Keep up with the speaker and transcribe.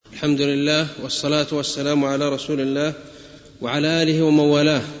الحمد لله والصلاة والسلام على رسول الله وعلى آله ومن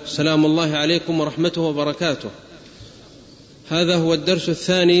والاه. سلام الله عليكم ورحمته وبركاته. هذا هو الدرس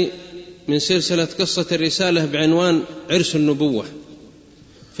الثاني من سلسلة قصة الرسالة بعنوان عرس النبوة.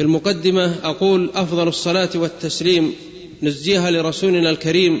 في المقدمة أقول: أفضل الصلاة والتسليم نزيها لرسولنا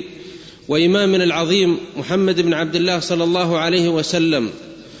الكريم وإمامنا العظيم محمد بن عبد الله صلى الله عليه وسلم.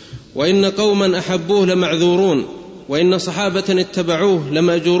 وإن قوما أحبوه لمعذورون، وإن صحابة اتبعوه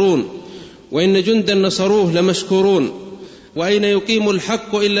لمأجورون، وإن جندا نصروه لمشكورون. وأين يقيم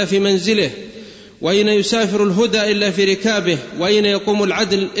الحق إلا في منزله، وأين يسافر الهدى إلا في ركابه، وأين يقوم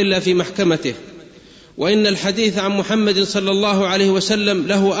العدل إلا في محكمته. وإن الحديث عن محمد صلى الله عليه وسلم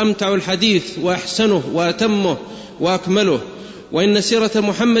له أمتع الحديث وأحسنه وأتمه وأكمله. وإن سيرة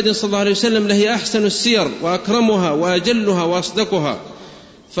محمد صلى الله عليه وسلم له أحسن السير وأكرمها وأجلها وأصدقها.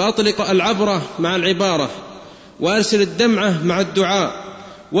 فأطلق العبرة مع العبارة، وأرسل الدمعة مع الدعاء،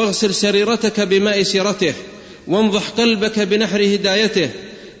 واغسل سريرتك بماء سيرته، وانضح قلبك بنحر هدايته.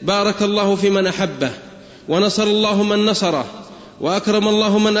 بارك الله في من أحبه، ونصر الله من نصره، وأكرم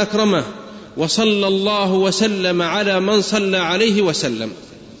الله من أكرمه، وصلى الله وسلم على من صلى عليه وسلم.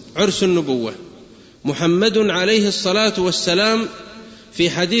 عرس النبوة. محمد عليه الصلاة والسلام في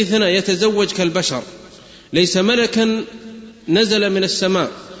حديثنا يتزوج كالبشر، ليس ملكا نزل من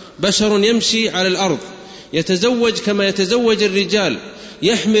السماء، بشر يمشي على الأرض، يتزوج كما يتزوج الرجال،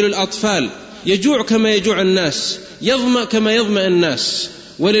 يحمل الأطفال، يجوع كما يجوع الناس، يظمأ كما يظمأ الناس.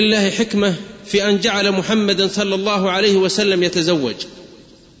 ولله حكمة في أن جعل محمدا صلى الله عليه وسلم يتزوج.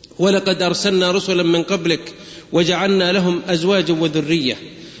 ولقد أرسلنا رسلا من قبلك وجعلنا لهم أزواجا وذرية،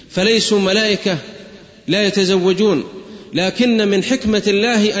 فليسوا ملائكة لا يتزوجون، لكن من حكمة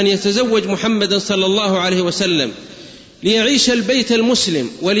الله أن يتزوج محمدا صلى الله عليه وسلم ليعيش البيت المسلم،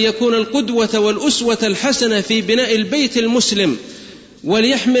 وليكون القدوة والأسوة الحسنة في بناء البيت المسلم،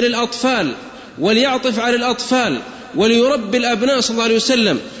 وليحمل الأطفال، وليعطف على الأطفال، وليربي الأبناء صلى الله عليه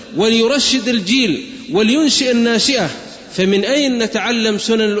وسلم، وليرشد الجيل، ولينشئ الناشئة. فمن أين نتعلم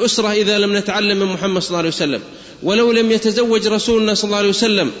سنن الأسرة إذا لم نتعلم من محمد صلى الله عليه وسلم؟ ولو لم يتزوج رسولنا صلى الله عليه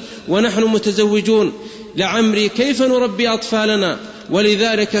وسلم ونحن متزوجون لعمري كيف نربي أطفالنا؟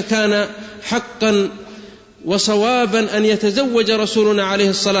 ولذلك كان حقا وصوابا أن يتزوج رسولنا عليه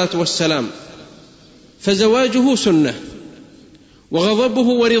الصلاة والسلام. فزواجه سنة، وغضبه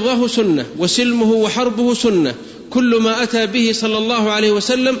ورضاه سنة، وسلمه وحربه سنة. كل ما أتى به صلى الله عليه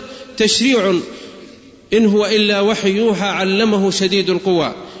وسلم تشريع، إن هو إلا وحي يوحى علمه شديد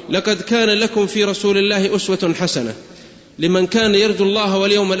القوى. لقد كان لكم في رسول الله أسوة حسنة لمن كان يرجو الله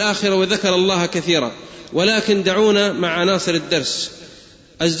واليوم الآخر وذكر الله كثيرا. ولكن دعونا مع عناصر الدرس.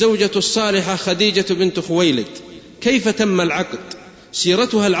 الزوجة الصالحة خديجة بنت خويلد، كيف تم العقد؟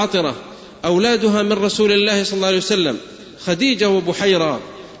 سيرتها العطرة، أولادها من رسول الله صلى الله عليه وسلم، خديجة وبحيرة،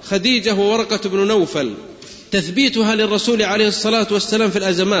 خديجة وورقة بن نوفل. تثبيتها للرسول عليه الصلاة والسلام في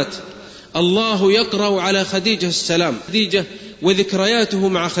الأزمات. الله يقرأ على خديجة السلام، خديجة وذكرياته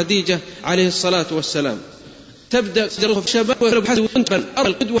مع خديجة عليه الصلاة والسلام. تبدأ في الشباب ويبحث وانتبن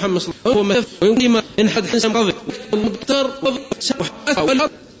القدوة محمد صلى الله عليه وسلم، ويقيم إن حد حسن قضي ومبتر وضع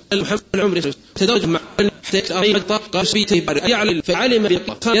محمد العمري تدرج مع حتى أريد قال سبيته يعلم فعلم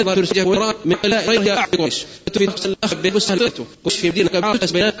بالله يظهر رسجه وراء من غير أعقش في الأخ بسهلته وش في مدينة كبار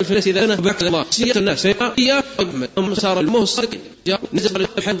بيان الفلس إذا أنا بعد الله سيئة الناس يا أم صار المهصر جاء نزل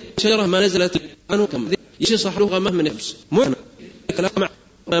الحن شجرة ما نزلت عنه كم يشي صحلوها مهما نفس معنى كلام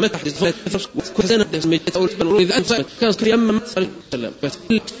ما تحدث كل سنة أو إذا أنت كان صلى الله عليه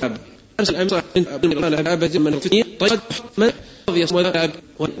وسلم أرسل أمر أبد من الفتنة طيب ما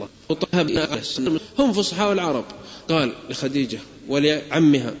هم فصحاء العرب. قال لخديجة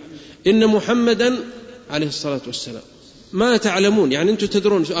ولعمها: إن محمدا عليه الصلاة والسلام ما تعلمون، يعني أنتم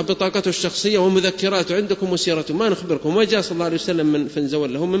تدرون بطاقته الشخصية ومذكراته عندكم وسيرته، ما نخبركم. وجاء صلى الله عليه وسلم من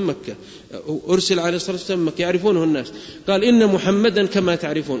فنزول له من مكة، أرسل عليه الصلاة والسلام مكة يعرفونه الناس. قال: إن محمدا كما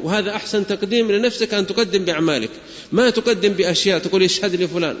تعرفون. وهذا أحسن تقديم لنفسك، أن تقدم بأعمالك، ما تقدم بأشياء تقول يشهد لي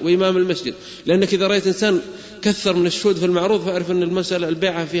فلان وإمام المسجد. لأنك إذا رأيت إنسان كثر من الشهود في المعروض فأعرف أن المسألة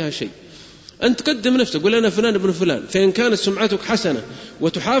البيعة فيها شيء. أن تقدم نفسك، قل أنا فلان ابن فلان. فإن كانت سمعتك حسنة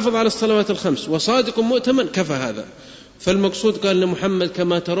وتحافظ على الصلوات الخمس وصادق مؤتمن كفى هذا. فالمقصود قال لمحمد: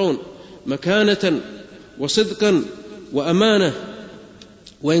 كما ترون مكانة وصدقا وأمانة.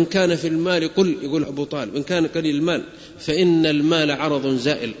 وإن كان في المال قل، يقول أبو طالب، إن كان قليل المال فإن المال عرض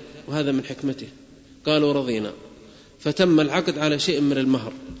زائل، وهذا من حكمته. قالوا رضينا. فتم العقد على شيء من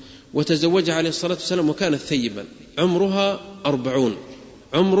المهر، وتزوجها عليه الصلاة والسلام وكانت ثيبا، عمرها 40،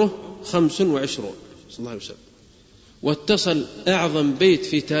 عمره 25 صلى الله عليه وسلم. واتصل أعظم بيت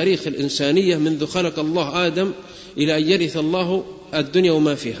في تاريخ الإنسانية منذ خلق الله آدم إلى أن يرث الله الدنيا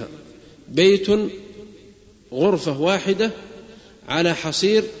وما فيها، بيت غرفة واحدة على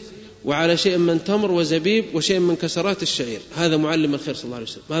حصير وعلى شيء من تمر وزبيب وشيء من كسرات الشعير. هذا معلم الخير صلى الله عليه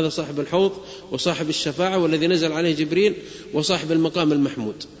وسلم، هذا صاحب الحوض وصاحب الشفاعة والذي نزل عليه جبريل وصاحب المقام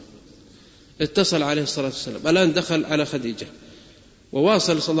المحمود. اتصل عليه الصلاة والسلام، الآن دخل على خديجة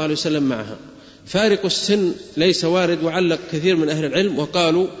وواصل صلى الله عليه وسلم معها. فارق السن ليس وارد، وعلق كثير من أهل العلم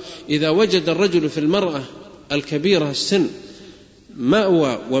وقالوا إذا وجد الرجل في المرأة الكبيرة السن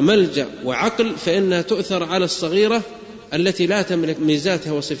مأوى وملجأ وعقل فإنها تؤثر على الصغيرة التي لا تملك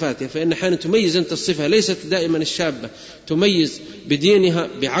ميزاتها وصفاتها، فإن حين تميز أنت الصفة ليست دائما الشابة، تميز بدينها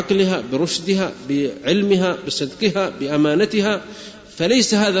بعقلها برشدها بعلمها بصدقها بأمانتها،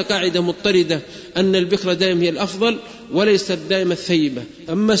 فليس هذا قاعدة مضطردة أن البكرة دائما هي الأفضل وليست دائما الثيبة.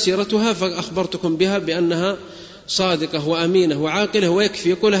 أما سيرتها فأخبرتكم بها بأنها صادقة وأمينة وعاقلة، ويكفي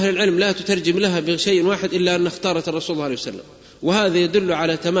يقول أهل العلم لا تترجم لها بشيء واحد إلا أن اختارت الرسول صلى الله عليه وسلم، وهذا يدل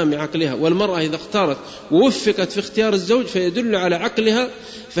على تمام عقلها. والمرأة إذا اختارت ووفقت في اختيار الزوج فيدل على عقلها،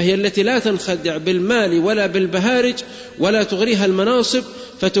 فهي التي لا تنخدع بالمال ولا بالبهارج ولا تغريها المناصب،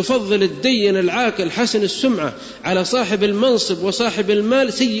 فتفضل الدين العاقل حسن السمعة على صاحب المنصب وصاحب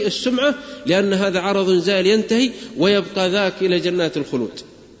المال سيء السمعة، لأن هذا عرض زال ينتهي ويبقى ذاك إلى جنات الخلود.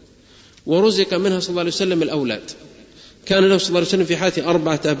 ورزق منها صلى الله عليه وسلم الأولاد، كان له صلى الله عليه وسلم في حياته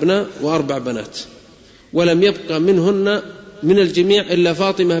 4 أبناء و4 بنات، ولم يبقى منهن من الجميع إلا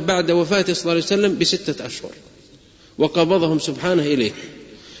فاطمة بعد وفاته صلى الله عليه وسلم ب6 أشهر، وقبضهم سبحانه إليه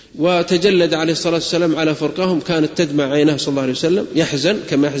وتجلد عليه الصلاة والسلام على فرقهم. كانت تدمع عينه صلى الله عليه وسلم، يحزن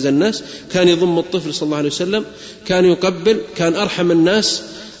كما يحزن الناس، كان يضم الطفل صلى الله عليه وسلم، كان يقبل، كان أرحم الناس.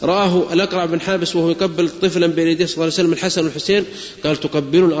 رآه الأقرع بن حابس وهو يقبل طفلا بين يديه صلى الله عليه وسلم الحسن والحسين، قال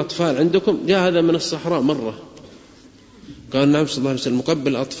تقبلون الأطفال عندكم؟ جاء هذا من الصحراء مرة، قال نعم صلى الله عليه وسلم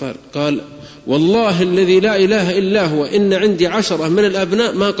مقبل الأطفال. قال والله الذي لا إله إلا هو إن عندي 10 من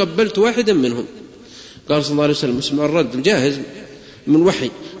الأبناء ما قبلت واحدا منهم. قال صلى الله عليه وسلم اسمع الرد جاهز من وحي،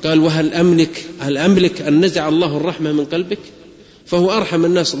 قال وهل أملك أن نزع الله الرحمة من قلبك؟ فهو أرحم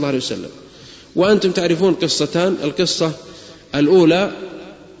الناس صلى الله عليه وسلم. وأنتم تعرفون قصتان، القصة الأولى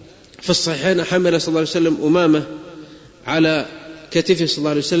في الصحيحين، حمل صلى الله عليه وسلم أمامة على كتفه صلى الله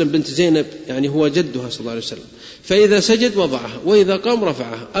عليه وسلم بنت زينب، يعني هو جدها صلى الله عليه وسلم، فإذا سجد وضعها وإذا قام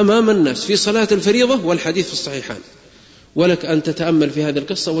رفعها أمام الناس في صلاة الفريضة، والحديث في الصحيحان. ولك أن تتأمل في هذه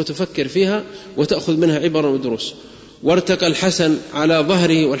القصة وتفكر فيها وتأخذ منها عبرا ودروس. وارتقى الحسن على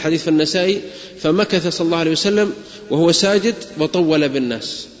ظهره، والحديث في النسائي، فمكث صلى الله عليه وسلم وهو ساجد وطول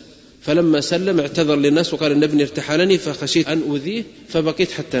بالناس، فلما سلم اعتذر للناس وقال إن ابني ارتحلني فخشيت أن أؤذيه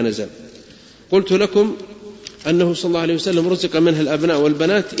فبقيت حتى نزل. قلت لكم أنه صلى الله عليه وسلم رزق منها الأبناء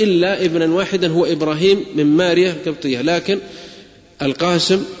والبنات إلا ابنا واحدا هو إبراهيم من ماريا القبطية، لكن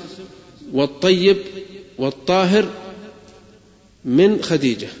القاسم والطيب والطاهر من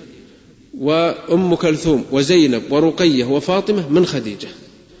خديجة، وأم كلثوم وزينب ورقية وفاطمة من خديجة.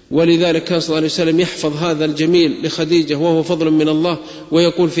 ولذلك كان صلى الله عليه وسلم يحفظ هذا الجميل لخديجة وهو فضل من الله،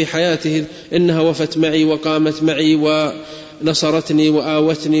 ويقول في حياته إنها وفت معي وقامت معي ونصرتني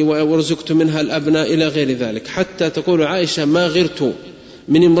وآوتني ورزقت منها الأبناء إلى غير ذلك، حتى تقول عائشة ما غرت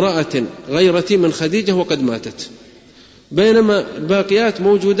من امرأة غيرتي من خديجة وقد ماتت، بينما الباقيات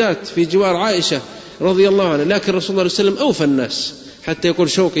موجودات في جوار عائشة رضي الله عنها، لكن رسول الله صلى الله عليه وسلم أوفى الناس، حتى يقول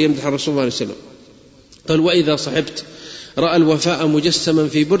شوقي يمدح رسول الله صلى الله عليه وسلم، قال وإذا صحبت رأى الوفاء مجسما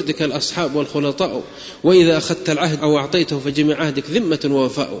في بردك الأصحاب والخلطاء، وإذا أخذت العهد أو أعطيته فجميع عهدك ذمة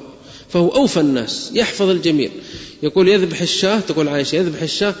ووفاء. فهو أوفى الناس، يحفظ الجميل. يقول يذبح الشاة، تقول عائشة يذبح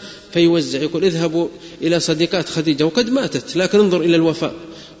الشاة فيوزع، يقول اذهبوا إلى صديقات خديجة وقد ماتت، لكن انظر إلى الوفاء.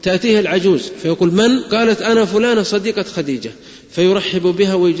 تأتيه العجوز فيقول من؟ قالت أنا فلانة صديقة خديجة، فيرحب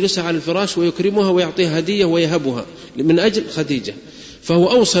بها ويجلسها على الفراش ويكرمها ويعطيها هدية ويهبها من أجل خديجة.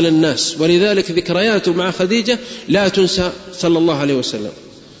 فهو أوصل الناس، ولذلك ذكرياته مع خديجة لا تنسى صلى الله عليه وسلم.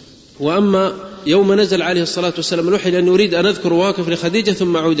 وأما يوم نزل عليه الصلاة والسلام الوحي، لأن أريد أن أذكر واقف لخديجة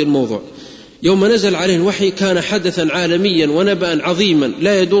ثم أعود الموضوع. يوم نزل عليه الوحي كان حدثا عالميا ونبأ عظيما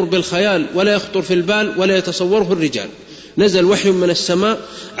لا يدور بالخيال ولا يخطر في البال ولا يتصوره الرجال. نزل وحي من السماء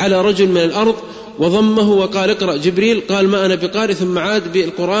على رجل من الأرض وضمه وقال اقرأ. جبريل قال ما أنا بقارئ، ثم عاد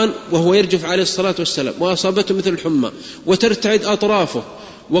بالقرآن وهو يرجف عليه الصلاة والسلام، وأصابته مثل الحمى وترتعد أطرافه،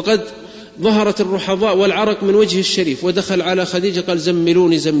 وقد ظهرت الرحضاء والعرق من وجهه الشريف، ودخل على خديجة قال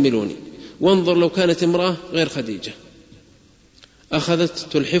زملوني زملوني. وانظر لو كانت امرأة غير خديجة أخذت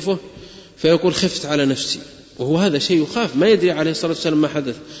تلحفه فيقول خفت على نفسي، وهو هذا شيء يخاف، ما يدري عليه الصلاة والسلام ما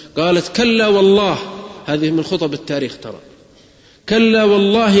حدث. قالت كلا والله، هذه من خطب التاريخ ترى، كلا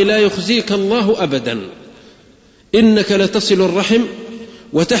والله لا يخزيك الله أبدا، إنك لتصل الرحم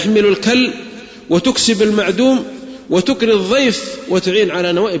وتحمل الكل وتكسب المعدوم وتكري الضيف وتعين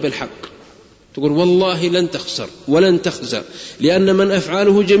على نوائب الحق، تقول والله لن تخسر ولن تخزى، لأن من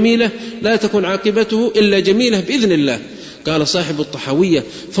أفعاله جميلة لا تكون عاقبته إلا جميلة بإذن الله. قال صاحب الطحاوية: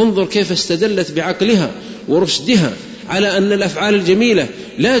 فانظر كيف استدلت بعقلها ورشدها على أن الأفعال الجميلة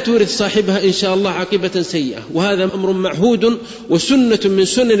لا تورث صاحبها إن شاء الله عاقبة سيئة، وهذا أمر معهود وسنة من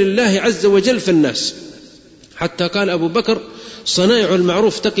سنن الله عز وجل في الناس. حتى قال أبو بكر: صنائع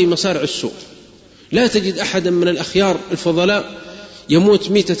المعروف تقي مصارع السوء. لا تجد أحدا من الأخيار الفضلاء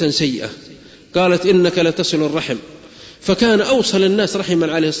يموت ميتة سيئة. قالت: إنك لتصل الرحم. فكان أوصل الناس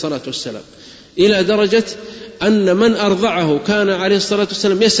رحما عليه الصلاة والسلام، إلى درجة أن من أرضعه كان عليه الصلاة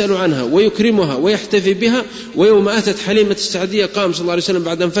والسلام يسأل عنها ويكرمها ويحتفي بها. ويوم أتت حليمة السعدية قام صلى الله عليه وسلم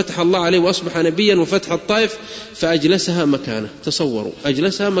بعد أن فتح الله عليه وأصبح نبيا وفتح الطائف فأجلسها مكانه. تصوروا،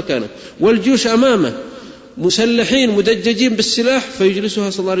 أجلسها مكانه والجيوش أمامه مسلحين مدججين بالسلاح، فيجلسها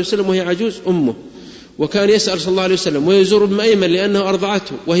صلى الله عليه وسلم وهي عجوز أمه. وكان يسأل صلى الله عليه وسلم ويزور ابن أيمن لأنه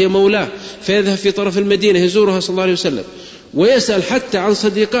أرضعته وهي مولاه، فيذهب في طرف المدينة يزورها صلى الله عليه وسلم، ويسأل حتى عن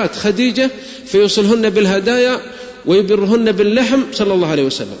صديقات خديجة فيوصلهن بالهدايا ويبرهن باللحم صلى الله عليه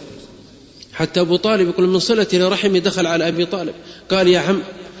وسلم. حتى أبو طالب يقول: من صلته لرحمه دخل على أبي طالب قال: يا عم،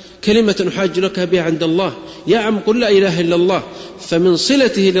 كلمة أحاج لك بها عند الله، يا عم قل لا إله إلا الله. فمن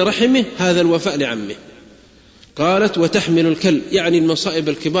صلته لرحمه هذا الوفاء لعمه. قالت: وتحمل الكل، يعني المصائب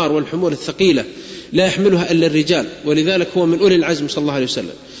الكبار والحمول الثقيلة لا يحملها إلا الرجال، ولذلك هو من أولي العزم صلى الله عليه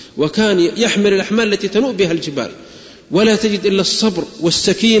وسلم، وكان يحمل الأحمال التي تنوء بها الجبال، ولا تجد إلا الصبر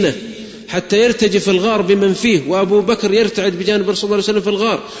والسكينة حتى يرتجف الغار بمن فيه. وأبو بكر يرتعد بجانب رسول الله صلى الله عليه وسلم في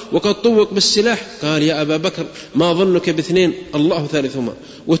الغار وقد طوق بالسلاح. قال: يا أبا بكر، ما ظنك باثنين الله ثالثهما.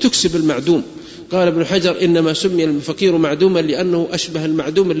 وتكسب المعدوم. قال ابن حجر: إنما سمي الفقير معدوما لأنه أشبه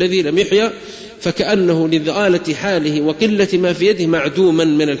المعدوم الذي لم يحيا، فكأنه لضآلة حاله وقلة ما في يده معدوما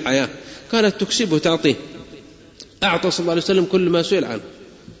من الحياة. كانت تكسبه تعطيه. أعطى صلى الله عليه وسلم كل ما سئل عنه،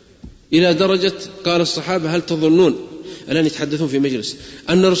 إلى درجة قال الصحابة: هل تظنون، الآن يتحدثون في مجلس،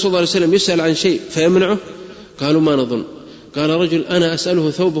 أن رسول الله عليه وسلم يسأل عن شيء فيمنعه؟ قالوا: ما نظن. قال رجل: أنا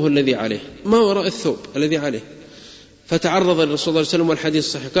أسأله ثوبه الذي عليه، ما وراء الثوب الذي عليه. فتعرض للرسول صلى الله عليه وسلم والحديث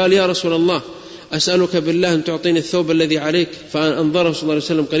الصحيح، قال: يا رسول الله، أسألك بالله أن تعطيني الثوب الذي عليك. فأنظره صلى الله عليه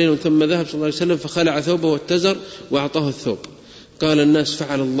وسلم قليلا ثم ذهب صلى الله عليه وسلم فخلع ثوبه واتزر وأعطاه الثوب. قال الناس: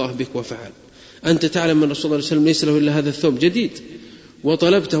 فعل الله بك وفعل. أنت تعلم أن رسول الله عليه وسلم ليس له إلا هذا الثوب جديد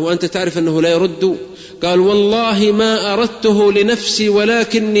وطلبته وأنت تعرف أنه لا يرد. قال: والله ما أردته لنفسي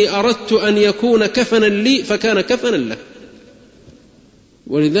ولكني أردت أن يكون كفنا لي فكان كفنا له.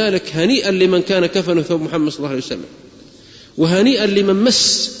 ولذلك هنيئا لمن كان كفن ثوب محمد صلى الله عليه وسلم، وهنيئا لمن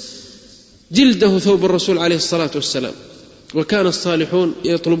مس جلده ثوب الرسول عليه الصلاة والسلام. وكان الصالحون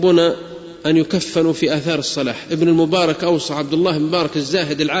يطلبون أن يكفنوا في آثار الصلاح. ابن المبارك أوصى عبد الله بن مبارك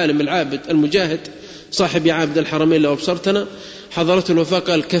الزاهد العالم العابد المجاهد صاحب عابد الحرمين لو أبصرتنا، حضرته الوفاة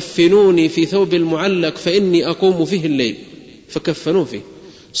قال: كفنوني في ثوب المعلق فإني أقوم فيه الليل. فكفنوا فيه.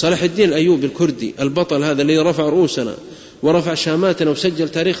 صلاح الدين الأيوبي الكردي البطل هذا الذي رفع رؤوسنا ورفع شاماتنا وسجل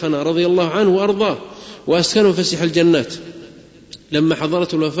تاريخنا رضي الله عنه وأرضاه وأسكنه فسيح الجنات، لما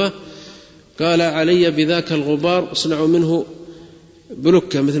حضرته الوفاة قال: علي بذاك الغبار اصنعوا منه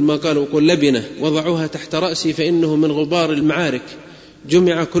بلكة، مثل ما قالوا يقول لبنة، وضعوها تحت رأسي فإنه من غبار المعارك،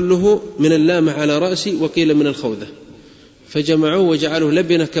 جمع كله من اللامة على رأسي وقيل من الخوذة. فجمعوه وجعلوه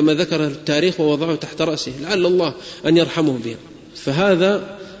لبنة كما ذكر التاريخ ووضعوه تحت رأسه لعل الله أن يرحمه به.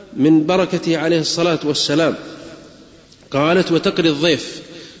 فهذا من بركته عليه الصلاة والسلام. قالت: وتقري الضيف.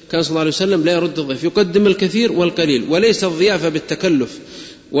 كان صلى الله عليه وسلم لا يرد الضيف، يقدم الكثير والقليل، وليس الضيافة بالتكلف.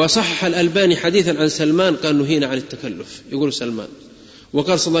 وصحح الألباني حديثا عن سلمان قال: نهينا عن التكلف، يقول سلمان.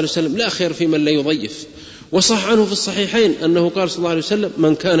 وقال صلى الله عليه وسلم: لا خير في من لا يضيف. وصح عنه في الصحيحين أنه قال صلى الله عليه وسلم: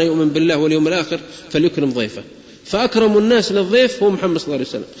 من كان يؤمن بالله واليوم الآخر فليكرم ضيفه. فأكرم الناس للضيف هو محمد صلى الله عليه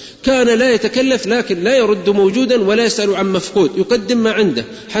وسلم. كان لا يتكلف لكن لا يرد موجودا ولا يسأل عن مفقود، يقدم ما عنده.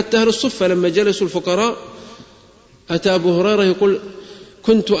 حتى أهل الصفة لما جلسوا الفقراء أتى أبو هريرة يقول: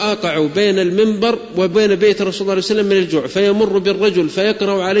 كنت آقع بين المنبر وبين بيت رسول الله عليه وسلم من الجوع، فيمر بالرجل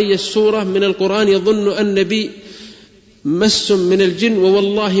فيقرأ علي السورة من القرآن يظن أن بي مس من الجن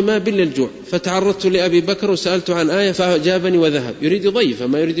ووالله ما بل الجوع. فتعرضت لأبي بكر وسألت عن آية فجابني وذهب. يريد ضيفة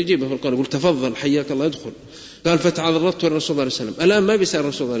ما يريد يجيبه في القرآن. قلت: تفضل حياك الله ادخل. قال: فتعرضت للرسول الله عليه وسلم. الآن ما بيسأل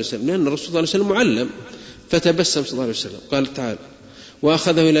الرسول الله عليه وسلم لأن الرسول الله عليه وسلم معلم. فتبسم صلى الله عليه وسلم قال: تعال.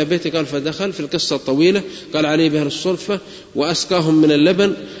 وأخذه إلى بيته. قال: فدخل في القصة الطويلة قال عليه بها الصرفة وأسقاهم من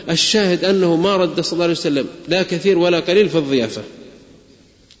اللبن. الشاهد أنه ما رد صلى الله عليه وسلم لا كثير ولا قليل في الضيافة.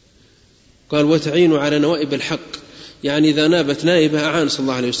 قال: وتعين على نوائب الحق، يعني إذا نابت نائبة أعان صلى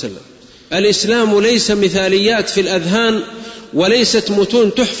الله عليه وسلم. الإسلام ليس مثاليات في الأذهان وليست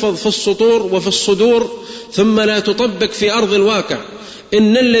متون تحفظ في السطور وفي الصدور ثم لا تطبق في أرض الواقع.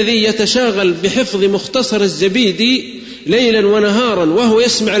 إن الذي يتشاغل بحفظ مختصر الزبيدي ليلا ونهارا وهو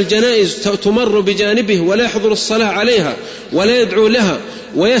يسمع الجنائز تمر بجانبه ولا يحضر الصلاة عليها ولا يدعو لها،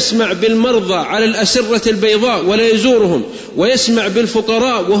 ويسمع بالمرضى على الأسرة البيضاء ولا يزورهم، ويسمع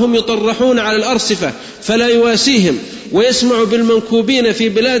بالفقراء وهم يطرحون على الأرصفة فلا يواسيهم، ويسمع بالمنكوبين في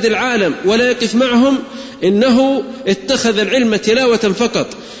بلاد العالم ولا يقف معهم، إنه اتخذ العلم تلاوة فقط.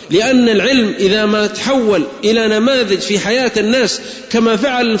 لأن العلم إذا ما تحول إلى نماذج في حياة الناس كما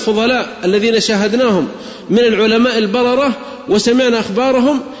فعل الفضلاء الذين شاهدناهم من العلماء البررة وسمعنا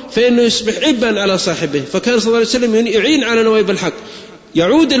أخبارهم، فإنه يصبح عبا على صاحبه. فكان صلى الله عليه وسلم يعين على نوائب الحق،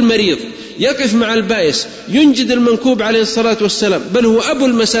 يعود المريض، يقف مع البائس، ينجد المنكوب عليه الصلاة والسلام، بل هو أبو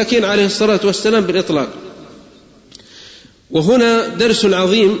المساكين عليه الصلاة والسلام بالإطلاق. وهنا درس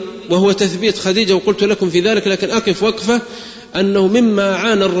عظيم وهو تثبيت خديجة، وقلت لكم في ذلك لكن أقف وقفة، أنه مما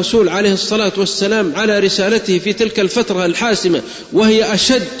عانى الرسول عليه الصلاة والسلام على رسالته في تلك الفترة الحاسمة، وهي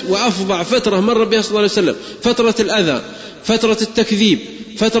أشد وأفظع فترة مر بها صلى الله عليه وسلم، فترة الأذى، فترة التكذيب،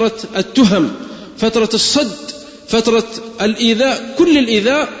 فترة التهم، فترة الصد، فترة الإيذاء، كل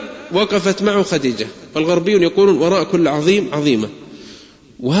الإيذاء وقفت معه خديجة. والغربيون يقولون وراء كل عظيم عظيمة،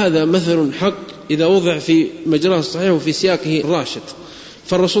 وهذا مثل حق إذا وضع في مجراه الصحيح وفي سياقه الراشد.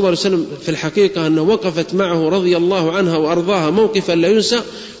 فالرسول صلى الله عليه وسلم في الحقيقة أنه وقفت معه رضي الله عنها وأرضاها موقفا لا ينسى،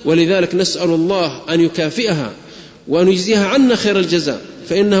 ولذلك نسأل الله أن يكافئها وأن يجزيها عنا خير الجزاء،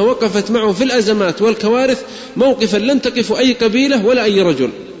 فإنها وقفت معه في الأزمات والكوارث موقفا لن تقف أي قبيلة ولا أي رجل.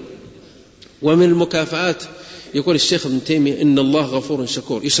 ومن المكافآت يقول الشيخ ابن تيمية إن الله غفور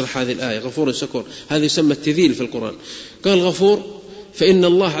شكور، يشرح هذه الآية غفور شكور، هذا يسمى التذيل في القرآن. قال غفور فإن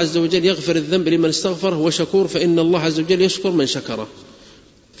الله عز وجل يغفر الذنب لمن استغفره، وشكور فإن الله عز وجل يشكر من شكره.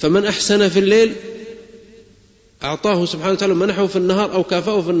 فمن أحسن في الليل أعطاه سبحانه وتعالى منحه في النهار أو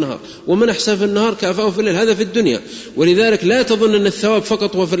كافأه في النهار، ومن أحسن في النهار كافأه في الليل، هذا في الدنيا. ولذلك لا تظن أن الثواب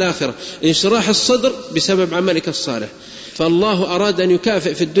فقط هو في الآخرة، انشراح الصدر بسبب عملك الصالح. فالله أراد أن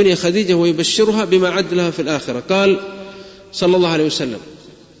يكافئ في الدنيا خديجة ويبشرها بما عد لها في الآخرة. قال صلى الله عليه وسلم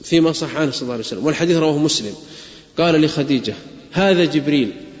فيما صح عنه صلى الله عليه وسلم، والحديث رواه مسلم، قال لخديجة هذا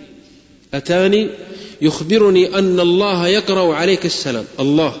جبريل أتاني يخبرني أن الله يقرأ عليك السلام.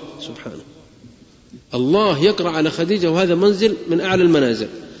 الله سبحانه، الله يقرأ على خديجة، وهذا منزل من أعلى المنازل.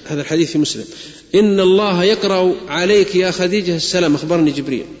 هذا الحديث في مسلم، إن الله يقرأ عليك يا خديجة السلام، أخبرني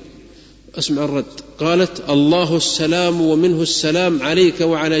جبريل. أسمع الرد، قالت الله السلام ومنه السلام عليك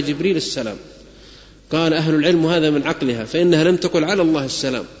وعلى جبريل السلام. قال أهل العلم هذا من عقلها، فإنها لم تقل على الله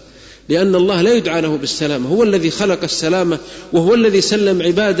السلام، لأن الله لا يدعى له بالسلامة، هو الذي خلق السلامة وهو الذي سلم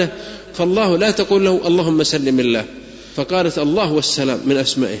عباده، فالله لا تقول له اللهم سلم الله. فقالت الله والسلام من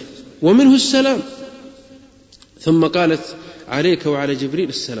أسمائه ومنه السلام، ثم قالت عليك وعلى جبريل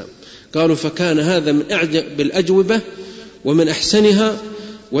السلام. قالوا فكان هذا من أعجب الأجوبة ومن أحسنها،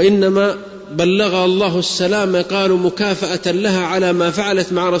 وإنما بلغ الله السلام قالوا مكافأة لها على ما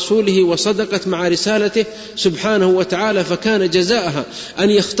فعلت مع رسوله وصدقت مع رسالته سبحانه وتعالى، فكان جزاءها أن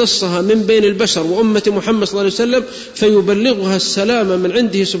يختصها من بين البشر وأمة محمد صلى الله عليه وسلم فيبلغها السلام من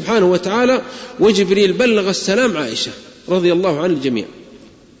عنده سبحانه وتعالى. وجبريل بلغ السلام عائشة رضي الله عن الجميع.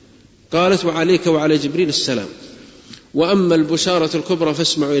 قالت وعليك وعلى جبريل السلام. وأما البشارة الكبرى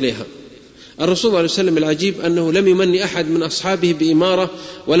فاسمعوا إليها. الرسول صلى الله عليه وسلم العجيب أنه لم يمن أحد من أصحابه بإمارة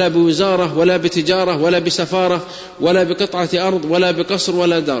ولا بوزارة ولا بتجارة ولا بسفارة ولا بقطعة أرض ولا بقصر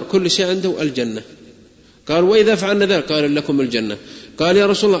ولا دار، كل شيء عنده الجنة. قال وإذا فعلنا ذلك قال لكم الجنة. قال يا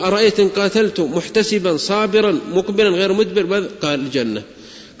رسول الله أرأيت إن قاتلت محتسبا صابرا مقبلا غير مدبر؟ قال الجنة.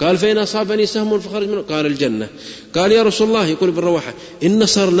 قال فإن أصابني سهم فخرج منه؟ قال الجنة. قال يا رسول الله يقول بالرواحة إن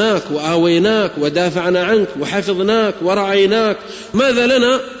نصرناك وآويناك ودافعنا عنك وحفظناك ورعيناك، ماذا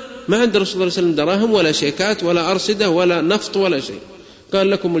لنا؟ ما عند رسول الله صلى الله عليه وسلم دراهم ولا شيكات ولا أرصدة ولا نفط ولا شيء.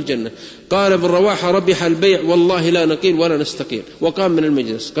 قال لكم الجنة. قال ابن رواحة ربح البيع والله لا نقيل ولا نستقيل، وقام من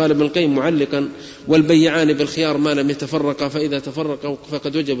المجلس. قال ابن القيم معلقا والبيعان بالخيار ما لم يتفرقا فإذا تفرقا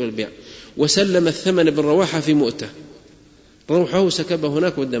فقد وجب البيع. وسلم الثمن ابن رواحة في مؤته، روحه سكب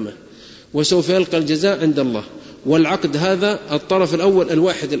هناك ودمه، وسوف يلقى الجزاء عند الله. والعقد هذا الطرف الأول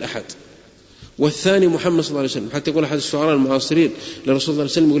الواحد الأحد، والثاني محمد صلى الله عليه وسلم. حتى يقول أحد الشعراء المعاصرين لرسول الله صلى الله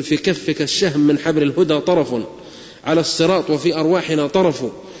عليه وسلم يقول في كفك الشهم من حبل الهدى طرف، على الصراط وفي أرواحنا طرف،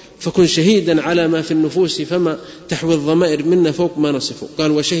 فكن شهيدا على ما في النفوس فما تحوي الضمائر منا فوق ما نصف.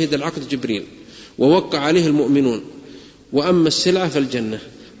 قال وشهد العقد جبريل ووقع عليه المؤمنون، وأما السلعة فالجنة،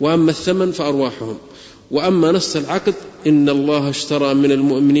 وأما الثمن فأرواحهم. وأما نص العقد: إن الله اشترى من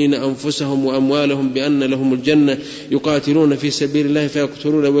المؤمنين أنفسهم وأموالهم بأن لهم الجنة يقاتلون في سبيل الله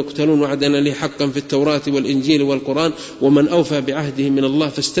فيقتلون ويقتلون وعدا عليه حقا في التوراة والإنجيل والقرآن ومن أوفى بعهده من الله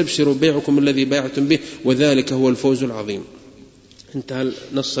فاستبشروا بيعكم الذي بايعتم به وذلك هو الفوز العظيم. انتهى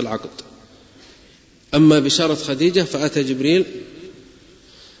نص العقد. أما بشارة خديجة فأتى جبريل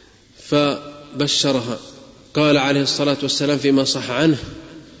فبشرها، قال عليه الصلاة والسلام فيما صح عنه: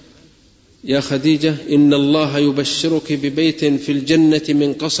 يا خديجة إن الله يبشرك ببيت في الجنة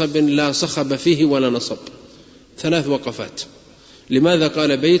من قصب لا صخب فيه ولا نصب. 3 وقفات. لماذا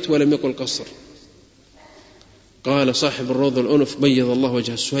قال بيت ولم يقل قصر؟ قال صاحب الروض الأنف بيض الله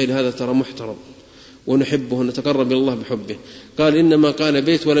وجه السهيل: هذا ترى محترم ونحبه ونتقرب إلى الله بحبه. قال إنما قال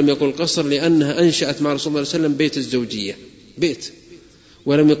بيت ولم يقل قصر لأنها أنشأت مع رسول الله صلى الله عليه وسلم بيت الزوجية، بيت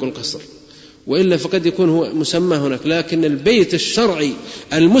ولم يقل قصر، وإلا فقد يكون هو مسمى هناك، لكن البيت الشرعي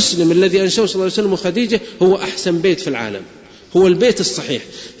المسلم الذي أنشأه صلى الله عليه وسلم وخديجة هو أحسن بيت في العالم، هو البيت الصحيح.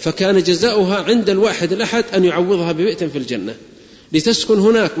 فكان جزاؤها عند الواحد الأحد أن يعوضها ببيت في الجنة لتسكن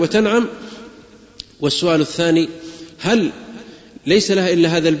هناك وتنعم. والسؤال الثاني: هل ليس لها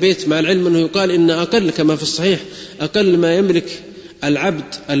إلا هذا البيت، مع العلم أنه يقال إن أقل كما في الصحيح أقل ما يملك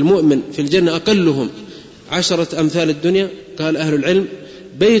العبد المؤمن في الجنة أقلهم 10 أمثال الدنيا؟ قال أهل العلم: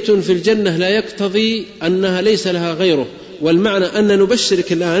 بيت في الجنة لا يقتضي أنها ليس لها غيره، والمعنى أن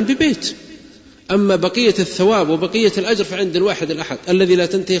نبشرك الآن ببيت، أما بقية الثواب وبقية الأجر فعند الواحد الأحد الذي لا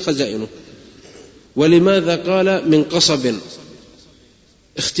تنتهي خزائنه. ولماذا قال من قصب؟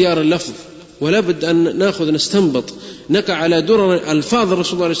 اختيار اللفظ، ولا بد أن نأخذ نستنبط، نقع على درر ألفاظ الرسول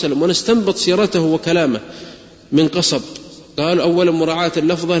صلى الله عليه وسلم ونستنبط سيرته وكلامه. من قصب، قال أولا مراعاة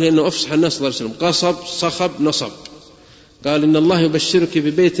اللفظة لأنه أفصح الناس صلى الله عليه وسلم، قصب صخب نصب. قال إن الله يبشرك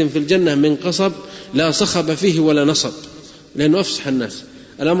ببيت في الجنة من قصب لا صخب فيه ولا نصب، لأنه أفصح الناس.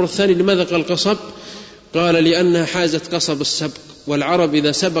 الأمر الثاني: لماذا قال قصب؟ قال لأنها حازت قصب السبق، والعرب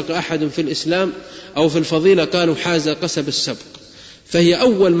إذا سبق أحد في الإسلام أو في الفضيلة قالوا حاز قصب السبق، فهي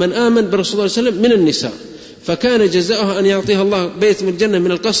أول من آمن برسول الله صلى الله عليه وسلم من النساء، فكان جزاؤها أن يعطيها الله بيت من الجنة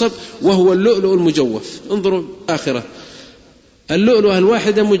من القصب وهو اللؤلؤ المجوف. انظروا آخرة: اللؤلؤة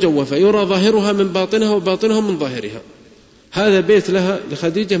الواحدة مجوفة يرى ظاهرها من باطنها وباطنها من ظاهرها. هذا بيت لها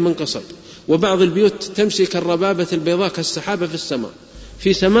لخديجة من قصب. وبعض البيوت تمشي كالربابة البيضاء كالسحابة في السماء،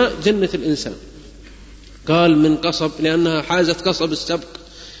 في سماء جنة الإنسان. قال من قصب لأنها حازت قصب السبق.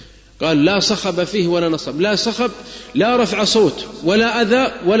 قال لا صخب فيه ولا نصب، لا صخب لا رفع صوت ولا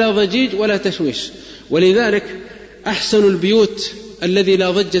أذى ولا ضجيج ولا تشويش، ولذلك أحسن البيوت الذي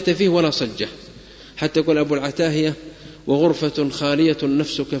لا ضجة فيه ولا صجة. حتى يقول أبو العتاهية: وغرفة خالية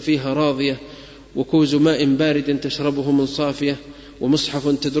نفسك فيها راضية، وكوز ماء بارد تشربه من صافية، ومصحف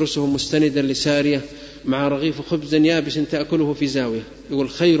تدرسه مستندا لسارية، مع رغيف خبز يابس تأكله في زاوية. يقول: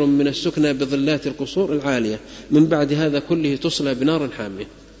 خير من السكنى بظلات القصور العالية، من بعد هذا كله تصلى بنار حامية.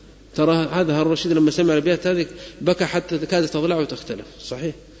 ترى هذا هارون الرشيد لما سمع الأبيات هذه بكى حتى كادت تضلعه وتختلف.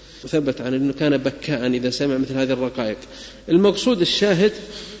 صحيح، ثبت عن أنه كان بكاء إذا سمع مثل هذه الرقائق. المقصود الشاهد: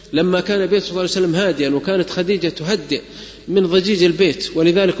 لما كان بيت صلى الله عليه وسلم هادئا وكانت خديجة تهدئ من ضجيج البيت،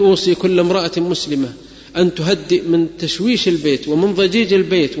 ولذلك أوصي كل امرأة مسلمة أن تهدئ من تشويش البيت ومن ضجيج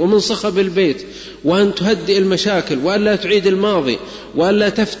البيت ومن صخب البيت، وأن تهدئ المشاكل، وأن لا تعيد الماضي، وأن لا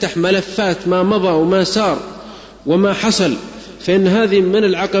تفتح ملفات ما مضى وما سار وما حصل، فإن هذه من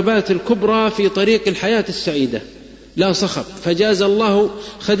العقبات الكبرى في طريق الحياة السعيدة. لا صخب، فجاز الله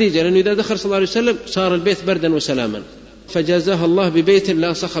خديجة، لأنه إذا دخل صلى الله عليه وسلم صار البيت بردا وسلاما، فجازاها الله ببيت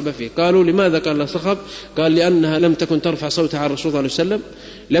لا صخب فيه. قالوا: لماذا قال لا صخب؟ قال: لأنها لم تكن ترفع صوتها على الرسول صلى الله عليه وسلم،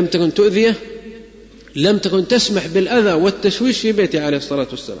 لم تكن تؤذيه، لم تكن تسمح بالأذى والتشويش في بيته عليه الصلاة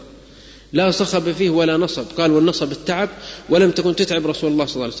والسلام. لا صخب فيه ولا نصب. قال: والنصب التعب، ولم تكن تتعب رسول الله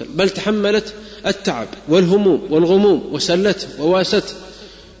صلى الله عليه وسلم، بل تحملت التعب والهموم والغموم وسلته وواسته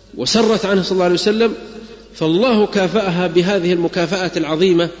وسرت عنه صلى الله عليه وسلم، فالله كافأها بهذه المكافأة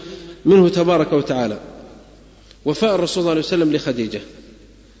العظيمة منه تبارك وتعالى. وفاء الرسول صلى الله عليه وسلم لخديجة.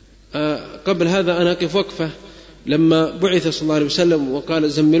 قبل هذا أنا أقف وقفة لما بعث صلى الله عليه وسلم وقال: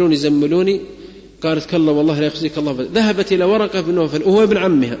 زملوني زملوني، قالت: كلا والله لا يخزيك الله. ذهبت إلى ورقة بن نوفل وهو ابن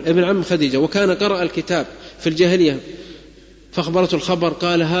عمها، ابن عم خديجة، وكان قرأ الكتاب في الجاهلية، فأخبرته الخبر.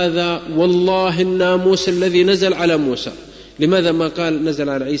 قال: هذا والله الناموس الذي نزل على موسى. لماذا ما قال نزل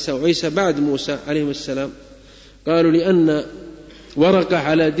على عيسى وعيسى بعد موسى عليهم السلام؟ قالوا: لأن ورقة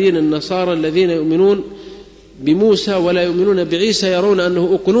على دين النصارى الذين يؤمنون بموسى ولا يؤمنون بعيسى، يرون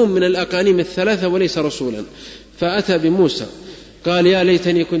أنه أقنوم من الأقانيم الثلاثة وليس رسولا، فأتى بموسى. قال: يا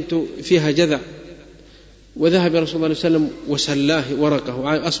ليتني كنت فيها جذع. وذهب رسول الله صلى الله عليه وسلم وسلاه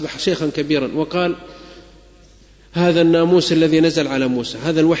ورقه، أصبح شيخا كبيرا، وقال: هذا الناموس الذي نزل على موسى،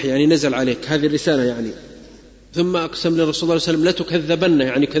 هذا الوحي يعني نزل عليك، هذه الرسالة يعني. ثم أقسم للرسول صلى الله عليه وسلم لا تكذبنه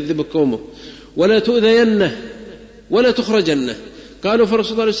يعني كذب قومه، ولا تؤذينه ولا تخرجنه. قالوا فالرسول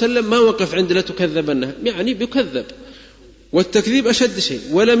صلى الله عليه وسلم ما وقف عند لا تكذبنه يعني بيكذب، والتكذيب أشد شيء،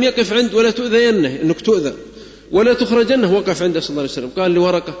 ولم يقف عند ولا تؤذينه إنك تؤذى، ولا تخرجنه وقف عنده صلى الله عليه وسلم. قال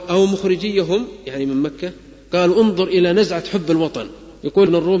لورقة أو مخرجيهم يعني من مكة، قالوا انظر إلى نزعة حب الوطن.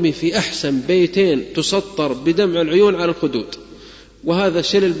 يقول الرومي في أحسن بيتين تسطر بدمع العيون على الخدود، وهذا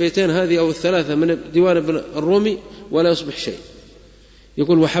شل البيتين هذه أو الثلاثة من ديوان ابن الرومي ولا يصبح شيء.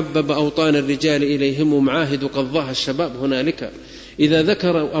 يقول وحبب أوطان الرجال إليهم ومعاهد قد ضاها الشباب هنالك، إذا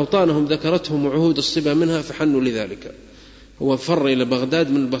ذكر أوطانهم ذكرتهم وعهود الصبا منها فحنوا لذلك. هو فر إلى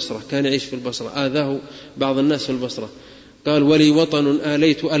بغداد من البصرة، كان يعيش في البصرة، آذاه بعض الناس في البصرة. قال ولي وطن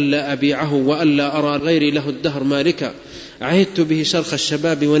آليت ألا أبيعه وألا أرى غيري له الدهر مالكا، عهدت به شرخ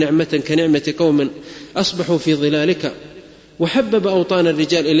الشباب ونعمة كنعمة قوم أصبحوا في ظلالك. وحبب أوطان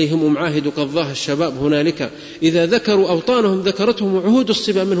الرجال إليهم ومعاهد قد ضاها الشباب هنالك، إذا ذكروا أوطانهم ذكرتهم وعهود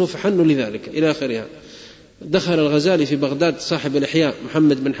الصبا منه فحنوا لذلك إلى آخرها. دخل الغزالي في بغداد صاحب الإحياء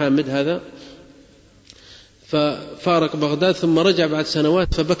محمد بن حامد هذا، ففارق بغداد ثم رجع بعد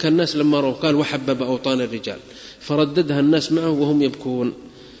سنوات، فبكى الناس لما رأوا، قال وحبب أوطان الرجال، فرددها الناس معه وهم يبكون.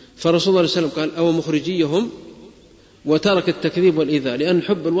 فرسول الله صلى الله عليه وسلم قال أو مخرجيهم، وترك التكذيب والإيذاء، لأن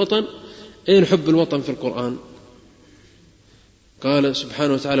حب الوطن أين حب الوطن في القرآن؟ قال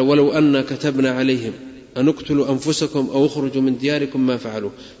سبحانه وتعالى ولو أن كتبنا عليهم أن اقتلوا أنفسكم أو اخرجوا من دياركم ما فعلوا،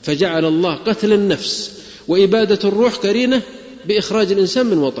 فجعل الله قتل النفس وإبادة الروح قرينة بإخراج الإنسان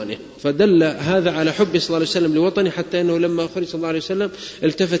من وطنه، فدل هذا على حب صلى الله عليه وسلم لوطنه، حتى أنه لما أخرج صلى الله عليه وسلم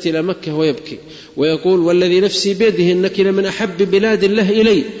التفت إلى مكة ويبكي ويقول والذي نفسي بيده إنك لمن أحب بلاد الله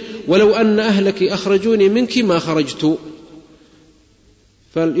إلي، ولو أن أهلك أخرجوني منك ما خرجت.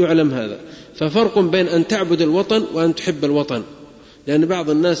 فليعلم هذا. ففرق بين أن تعبد الوطن وأن تحب الوطن، لأن بعض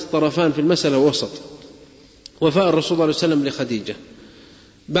الناس طرفان في المسألة وسط. وفاء الرسول صلى الله عليه وسلم لخديجة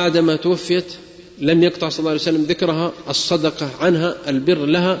بعدما توفيت لم يقطع صلى الله عليه وسلم ذكرها، الصدقة عنها، البر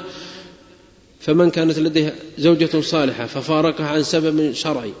لها. فمن كانت لديها زوجة صالحة ففارقها عن سبب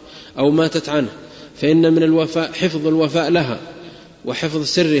شرعي أو ماتت عنه، فإن من الوفاء حفظ الوفاء لها وحفظ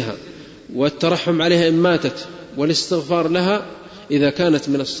سرها والترحم عليها إن ماتت، والاستغفار لها إذا كانت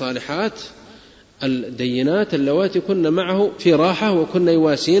من الصالحات الدينات اللواتي كن معه في راحة وكن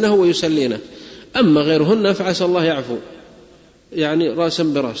يواسينه ويسلينه. أما غيرهن فعسى الله يعفو، يعني راسا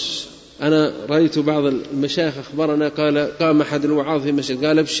براس. أنا رأيت بعض المشايخ أخبرنا قال قام أحد الوعاظ في مسجد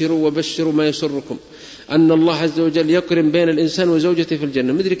قال ابشروا وبشروا ما يسركم أن الله عز وجل يقرن بين الإنسان وزوجته في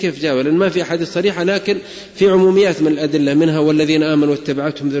الجنة. مدري كيف جاء، لأن ما في أحاديث صريحة، لكن في عموميات من الأدلة، منها والذين آمنوا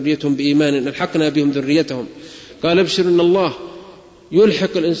واتبعتهم ذريتهم بإيمان ألحقنا بهم ذريتهم. قال ابشر أن الله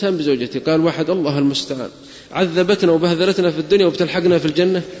يلحق الإنسان بزوجته. قال واحد الله المستعان عذبتنا وبهذلتنا في الدنيا وبتلحقنا في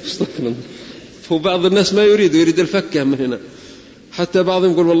الجنة. وبعض الناس ما يريد الفكة من هنا، حتى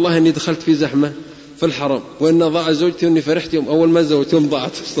بعضهم يقول والله إني دخلت في زحمة في الحرم وإن ضاع زوجتي وإني فرحت يوم أول ما زوجت يوم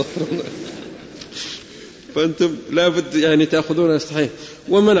ضاعت. فأنتم لابد يعني تأخذون صحيح،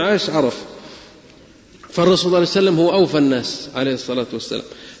 ومن عاش عرف. فالرسول صلى الله عليه وسلم هو أوفى الناس عليه الصلاة والسلام،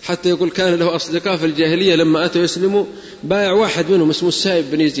 حتى يقول كان له أصدقاء في الجاهلية لما أتوا يسلموا بايع واحد منهم اسمه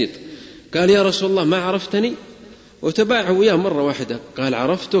السائب بن يزيد، قال يا رسول الله ما عرفتني؟ وتبايعوا وياه مرة واحدة. قال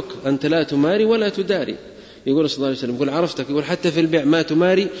عرفتك أنت لا تماري ولا تداري. يقول صلى الله عليه وسلم يقول عرفتك، يقول حتى في البيع ما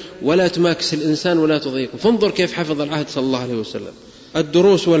تماري ولا تماكس الإنسان ولا تضيقه. فانظر كيف حفظ العهد صلى الله عليه وسلم.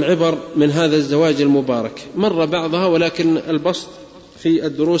 الدروس والعبر من هذا الزواج المبارك مر بعضها، ولكن البسط في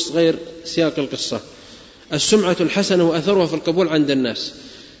الدروس غير سياق القصة. السمعة الحسنة وأثرها في القبول عند الناس.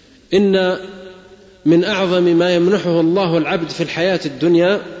 إن من أعظم ما يمنحه الله العبد في الحياة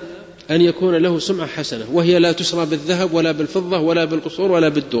الدنيا أن يكون له سمعة حسنة، وهي لا تسرى بالذهب ولا بالفضة ولا بالقصور ولا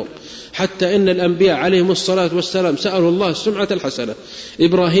بالدور. حتى إن الأنبياء عليهم الصلاة والسلام سألوا الله السمعة الحسنة.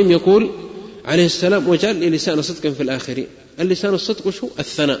 إبراهيم يقول عليه السلام وجعل لي لسان صدق في الآخرين. اللسان الصدق وشو؟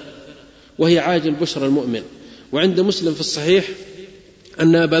 الثناء، وهي عاجل بشرى المؤمن. وعند مسلم في الصحيح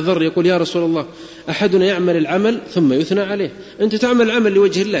أن أبا ذر يقول يا رسول الله أحدنا يعمل العمل ثم يثنى عليه. أنت تعمل العمل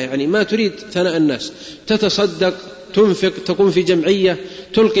لوجه الله، يعني ما تريد ثناء الناس، تتصدق، تنفق، تقوم في جمعية،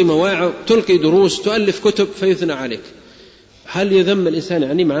 تلقي مواعظ، تلقي دروس، تؤلف كتب، فيثنى عليك. هل يذم الإنسان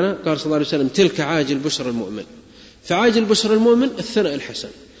يعني معنا؟ قال صلى الله عليه وسلم تلك عاجل بشرى المؤمن. فعاجل بشرى المؤمن الثناء الحسن.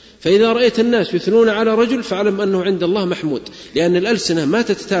 فإذا رأيت الناس يثنون على رجل فاعلم أنه عند الله محمود، لأن الألسنة ما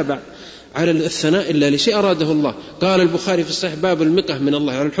تتتابع على الثناء إلا لشيء أراده الله. قال البخاري في الصحيح باب المقه من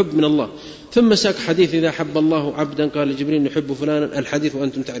الله، يعني الحب من الله، ثم ساق حديث إذا حب الله عبدا قال جبريل يحب فلانا، الحديث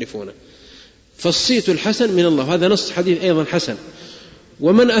وأنتم تعرفونه. فالصيت الحسن من الله، هذا نص حديث أيضا حسن.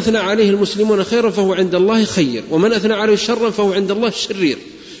 ومن أثنى عليه المسلمون خيرا فهو عند الله خير، ومن أثنى عليه شرا فهو عند الله شرير،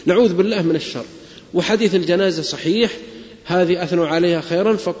 نعوذ بالله من الشر. وحديث الجنازة صحيح، هذه أثنوا عليها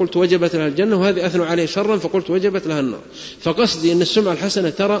خيرا فقلت وجبت لها الجنة، وهذه أثنوا عليها شرا فقلت وجبت لها النار. فقصدي أن السمعة الحسنة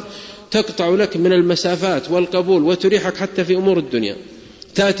ترى تقطع لك من المسافات والقبول وتريحك حتى في أمور الدنيا.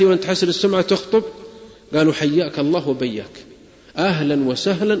 تأتي وانت حسن السمعة تخطب قالوا حياك الله وبياك، أهلا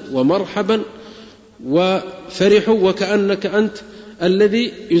وسهلا ومرحبا، وفرحوا وكأنك أنت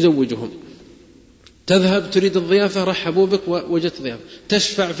الذي يزوجهم. تذهب تريد الضيافة رحبوا بك ووجدت ضيافة.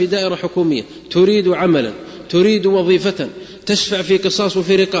 تشفع في دائرة حكومية تريد عملا تريد وظيفة، تشفع في قصاص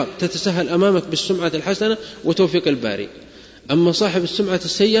وفي رقاب، تتسهل أمامك بالسمعة الحسنة وتوفيق الباري. أما صاحب السمعة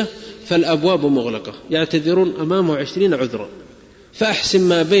السيئة فالأبواب مغلقة، يعتذرون أمامه 20 عذرا. فأحسن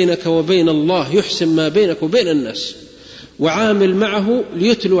ما بينك وبين الله يحسن ما بينك وبين الناس، وعامل معه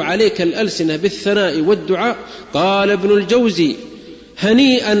ليتلو عليك الألسنة بالثناء والدعاء. قال ابن الجوزي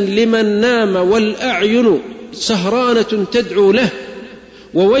هنيئا لمن نام والأعين سهرانة تدعو له،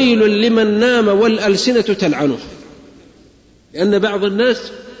 وويل لمن نام والألسنة تلعنه. لأن بعض الناس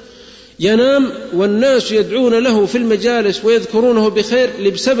ينام والناس يدعون له في المجالس ويذكرونه بخير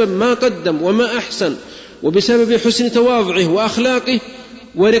بسبب ما قدم وما أحسن، وبسبب حسن تواضعه وأخلاقه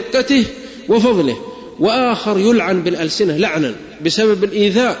ورقته وفضله، وآخر يلعن بالألسنة لعنا بسبب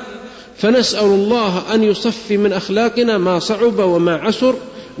الإيذاء. فنسأل الله أن يصفي من أخلاقنا ما صعب وما عسر،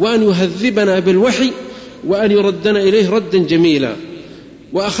 وأن يهذبنا بالوحي، وأن يردنا إليه ردا جميلا.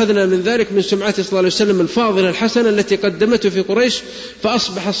 وأخذنا من ذلك من سمعته صلى الله عليه وسلم الفاضلة الحسنة التي قدمته في قريش،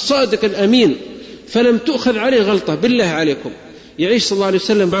 فأصبح الصادق الأمين فلم تؤخذ عليه غلطة. بالله عليكم، يعيش صلى الله عليه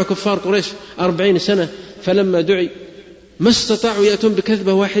وسلم مع كفار قريش 40 سنة، فلما دعي ما استطاعوا يأتون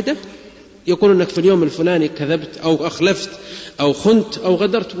بكذبة واحدة، يقول أنك في اليوم الفلاني كذبت أو أخلفت أو خنت أو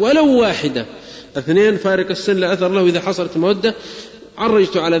غدرت، ولو واحدة. 2 فارق السن لا أثر له إذا حصلت مودة.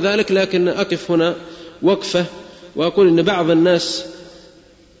 عرجت على ذلك، لكن أقف هنا وقفة وأقول أن بعض الناس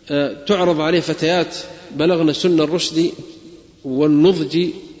تعرض عليه فتيات بلغنا سن الرشد والنضج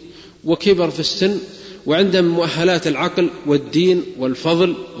وكبر في السن، وعندهم مؤهلات العقل والدين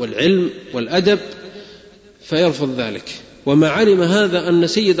والفضل والعلم والأدب، فيرفض ذلك. وما علم هذا أن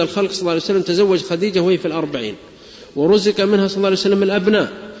سيد الخلق صلى الله عليه وسلم تزوج خديجة وهي في 40، ورزق منها صلى الله عليه وسلم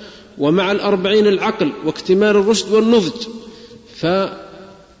الأبناء، ومع 40 العقل واكتمال الرشد والنضج.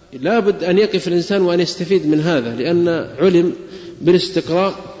 فلا بد أن يقف الإنسان وأن يستفيد من هذا، لأن علم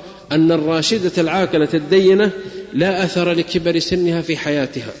بالاستقراء أن الراشدة العاقلة الدينة لا أثر لكبر سنها في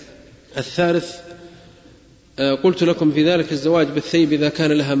حياتها. 3 قلت لكم في ذلك الزواج بالثيب إذا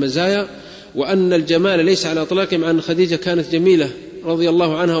كان لها مزايا، وأن الجمال ليس على إطلاقه، مع أن خديجة كانت جميلة رضي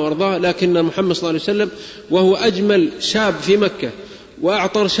الله عنها وأرضاها، لكن محمد صلى الله عليه وسلم وهو أجمل شاب في مكة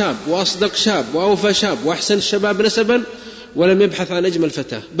وأعطر شاب وأصدق شاب وأوفى شاب وأحسن الشباب نسبا، ولم يبحث عن أجمل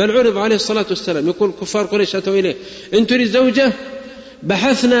فتاة، بل عرض عليه الصلاة والسلام. يقول كفار قريش أتوا إليه إن تريد زوجة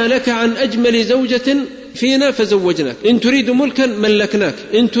بحثنا لك عن أجمل زوجة فينا فزوجناك، إن تريد ملكا ملكناك،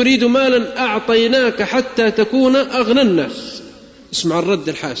 إن تريد مالا أعطيناك حتى تكون أغنى الناس. اسمع الرد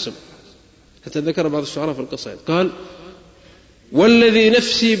الحاسم. حتى ذكر بعض الشعراء في القصائد قال والذي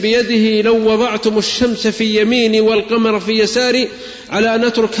نفسي بيده لو وضعتم الشمس في يميني والقمر في يساري على أن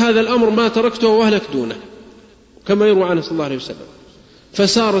أترك هذا الأمر ما تركته وأهلك دونه، كما يروى عنه صلى الله عليه وسلم.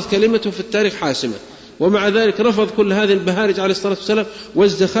 فصارت كلمته في التاريخ حاسمة، ومع ذلك رفض كل هذه البهارج عليه الصلاة والسلام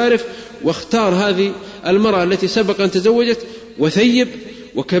والزخارف، واختار هذه المرأة التي سبق أن تزوجت وثيب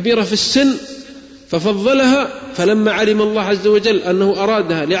وكبيرة في السن ففضلها. فلما علم الله عز وجل أنه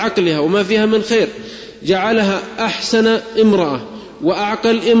أرادها لعقلها وما فيها من خير جعلها أحسن امرأة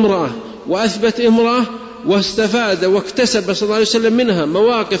وأعقل امرأة وأثبت امرأة، واستفاد واكتسب صلى الله عليه وسلم منها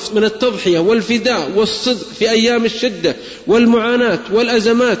مواقف من التضحية والفداء والصدق في أيام الشدة والمعاناة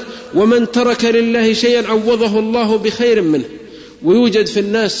والأزمات. ومن ترك لله شيئا عوضه الله بخير منه. ويوجد في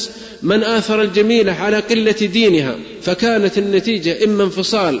الناس من آثر الجميلة على قلة دينها، فكانت النتيجة إما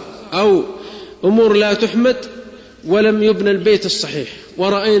انفصال أو أمور لا تحمد، ولم يبنى البيت الصحيح.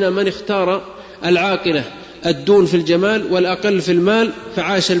 ورأينا من اختار العاقلة الدون في الجمال والأقل في المال،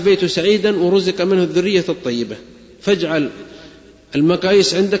 فعاش البيت سعيدا ورزق منه الذرية الطيبة. فاجعل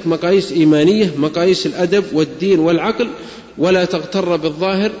المقاييس عندك مقاييس إيمانية، مقاييس الأدب والدين والعقل، ولا تغتر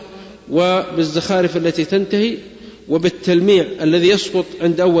بالظاهر وبالزخارف التي تنتهي وبالتلميع الذي يسقط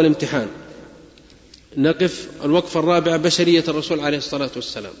عند أول امتحان. نقف الوقفة الرابعة، بشرية الرسول عليه الصلاة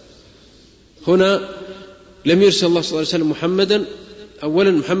والسلام. هنا لم يرسل الله صلى الله عليه وسلم محمدا.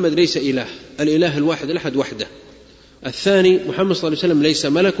 أولا محمد ليس إله، الإله الواحد الأحد وحده. الثاني محمد صلى الله عليه وسلم ليس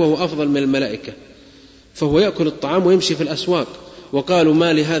ملك وهو أفضل من الملائكة، فهو يأكل الطعام ويمشي في الأسواق، وقالوا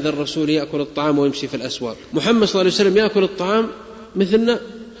ما لهذا الرسول يأكل الطعام ويمشي في الأسواق. محمد صلى الله عليه وسلم يأكل الطعام مثلنا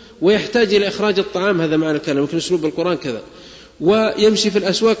ويحتاج إلى إخراج الطعام، هذا معنى الكلام، يمكن أسلوب القرآن كذا، ويمشي في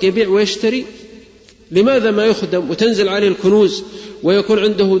الأسواق يبيع ويشتري، لماذا ما يخدم وتنزل عليه الكنوز ويكون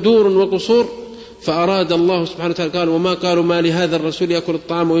عنده دور وقصور؟ فأراد الله سبحانه وتعالى قال: وما قالوا ما لهذا الرسول يأكل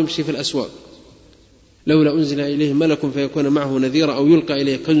الطعام ويمشي في الأسواق لولا أنزل إليه ملك فيكون معه نذيرا أو يلقى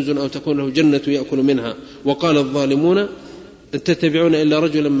إليه كنز أو تكون له جنة يأكل منها وقال الظالمون إن تتبعون إلا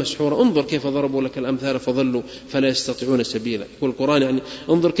رجلا مسحورا. انظر كيف ضربوا لك الأمثال فضلوا فلا يستطيعون سبيلا. والقرآن يعني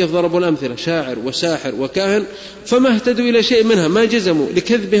انظر كيف ضربوا الأمثلة، شاعر وساحر وكاهن فما اهتدوا إلى شيء منها، ما جزموا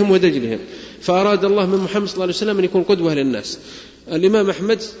لكذبهم ودجلهم. فأراد الله من محمد صلى الله عليه وسلم أن يكون قدوة للناس. الإمام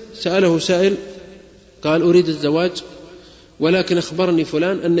أحمد سأله سائل قال: أريد الزواج ولكن أخبرني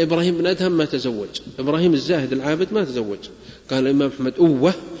فلان أن إبراهيم بن أدهم ما تزوج، إبراهيم الزاهد العابد ما تزوج. قال الإمام أحمد: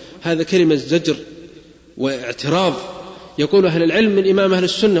 أوه، هذا كلمة زجر واعتراض. يقول أهل العلم من إمام أهل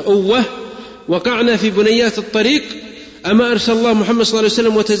السنة: أوه، وقعنا في بنيات الطريق، أما أرسل الله محمد صلى الله عليه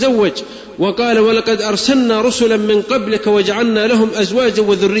وسلم وتزوج وقال: ولقد أرسلنا رسلا من قبلك وجعلنا لهم أزواجا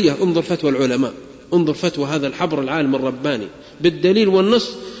وذرية. انظر فتوى العلماء، انظر فتوى هذا الحبر العالم الرباني بالدليل والنص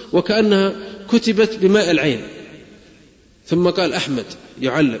وكأنها كتبت بماء العين. ثم قال أحمد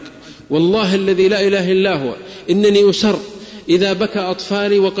يعلق: والله الذي لا إله إلا هو إنني أسر إذا بكى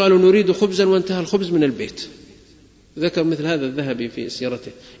أطفالي وقالوا نريد خبزا وانتهى الخبز من البيت. ذكر مثل هذا الذهبي في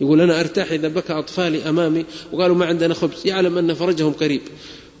سيرته، يقول: أنا أرتاح إذا بكى أطفالي أمامي وقالوا ما عندنا خبز، يعلم أن فرجهم قريب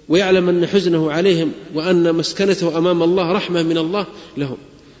ويعلم أن حزنه عليهم وأن مسكنته أمام الله رحمة من الله لهم.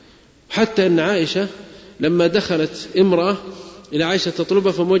 حتى أن عائشة لما دخلت امرأة إلى عائشة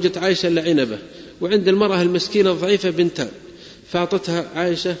تطلبها فموجت عائشة إلا عنبة، وعند المرأة المسكينة الضعيفة بنتان، فأعطتها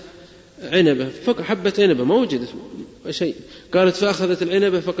عائشة عنبة، حبة عنبة ما وجدت شيء، قالت فأخذت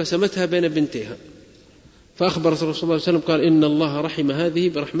العنبة فقسمتها بين بنتيها، فأخبرت الرسول صلى الله عليه وسلم قال: إن الله رحم هذه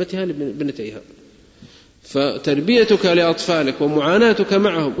برحمتها لبنتيها. فتربيتك لأطفالك ومعاناتك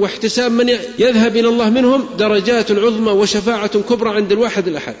معهم واحتساب من يذهب إلى الله منهم درجات عظمى وشفاعة كبرى عند الواحد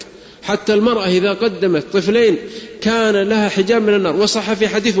الأحد. حتى المرأة إذا قدمت طفلين كان لها حجاب من النار، وصح في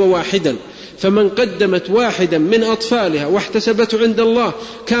حديث: وواحدا، فمن قدمت واحدا من أطفالها واحتسبته عند الله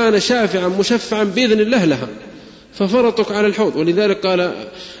كان شافعا مشفعا بإذن الله لها، ففرطك على الحوض. ولذلك قال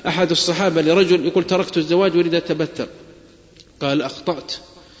أحد الصحابة لرجل يقول: تركت الزواج وأريد أتبتر، قال: أخطأت،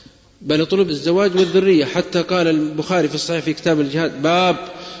 بل اطلب الزواج والذرية. حتى قال البخاري في الصحيح في كتاب الجهاد: باب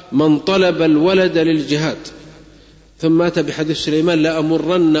من طلب الولد للجهاد. ثم أتى بحديث سليمان: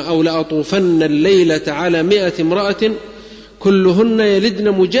 لأمرن أو لأطوفن الليلة على 100 امرأة كلهن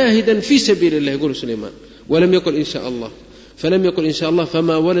يلدن مجاهدا في سبيل الله، يقول سليمان، ولم يقل إن شاء الله، فلم يقل إن شاء الله،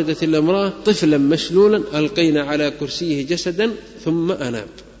 فما ولدت إلا امرأة طفلا مشلولا ألقينا على كرسيه جسدا ثم أناب.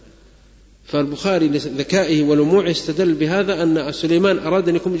 فالبخاري لذكائه ولموعه استدل بهذا أن سليمان أراد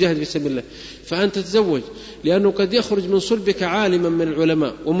أن يكون مجاهد في سبيل الله. فأنت تتزوج لأنه قد يخرج من صلبك عالما من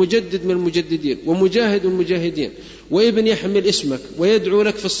العلماء ومجدد من المجددين ومجاهد من المجاهدين، وابن يحمل اسمك ويدعو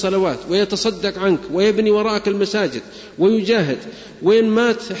لك في الصلوات ويتصدق عنك ويبني وراءك المساجد ويجاهد، وإن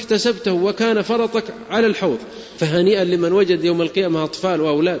مات احتسبته وكان فرطك على الحوض. فهنيئا لمن وجد يوم القيامة أطفال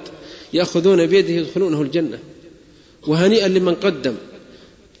وأولاد يأخذون بيده يدخلونه الجنة، وهنيئا لمن قدم.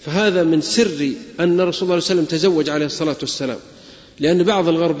 فهذا من سر أن رسول الله صلى الله عليه وسلم تزوج عليه الصلاة والسلام، لأن بعض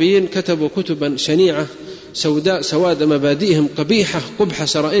الغربيين كتبوا كتبا شنيعة سوداء سواد مبادئهم قبيحة قبح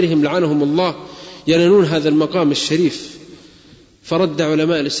سرائرهم لعنهم الله، ينالون هذا المقام الشريف. فرد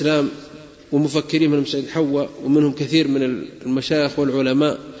علماء الإسلام ومفكرين منهم سيد حواء ومنهم كثير من المشايخ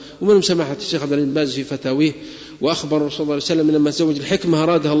والعلماء ومنهم سماحة الشيخ عبد العزيز بن باز في فتاويه، وأخبر الرسول صلى الله عليه وسلم لما تزوج الحكمة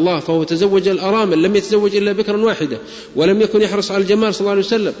أرادها الله، فهو تزوج الأرامل، لم يتزوج إلا بكرا واحدة، ولم يكن يحرص على الجمال صلى الله عليه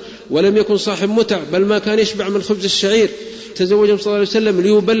وسلم، ولم يكن صاحب متع، بل ما كان يشبع من خبز الشعير. تزوجهم صلى الله عليه وسلم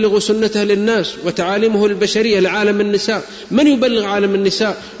ليبلغ سنته للناس وتعاليمه البشرية لعالم النساء. من يبلغ عالم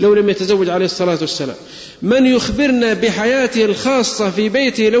النساء لو لم يتزوج عليه الصلاة والسلام؟ من يخبرنا بحياته الخاصة في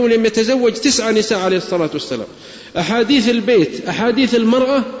بيته لو لم يتزوج 9 نساء عليه الصلاة والسلام؟ أحاديث البيت، أحاديث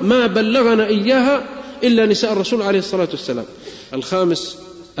المرأة ما بلغنا إياها إلا نساء الرسول عليه الصلاة والسلام. الخامس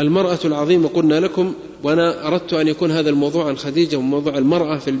المرأة العظيمة. قلنا لكم، وأنا أردت أن يكون هذا الموضوع عن خديجة وموضوع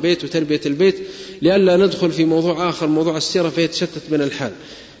المرأة في البيت وتربية البيت، لئلا ندخل في موضوع آخر موضوع السيرة فيتشتت من الحال.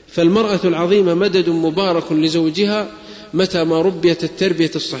 فالمرأة العظيمة مدد مبارك لزوجها متى ما ربيت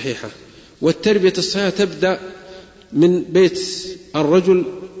التربية الصحيحة. والتربية الصحيحة تبدأ من بيت الرجل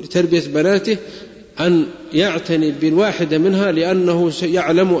لتربية بناته، أن يعتني بالواحدة منها، لأنه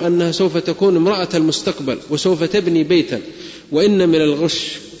يعلم أنها سوف تكون امرأة المستقبل وسوف تبني بيتا. وإن من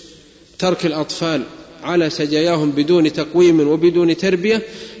الغش ترك الأطفال على سجاياهم بدون تقويم وبدون تربية،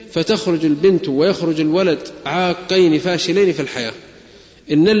 فتخرج البنت ويخرج الولد عاقين فاشلين في الحياة.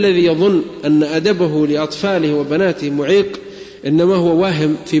 إن الذي يظن أن أدبه لأطفاله وبناته معيق إنما هو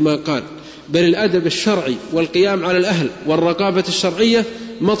واهم فيما قال، بل الأدب الشرعي والقيام على الأهل والرقابة الشرعية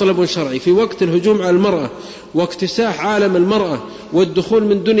مطلب شرعي في وقت الهجوم على المرأة واكتساح عالم المرأة والدخول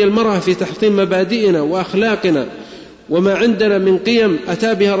من دنيا المرأة في تحطيم مبادئنا وأخلاقنا وما عندنا من قيم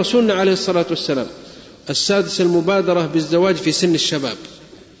أتى بها رسولنا عليه الصلاة والسلام. السادس المبادرة بالزواج في سن الشباب.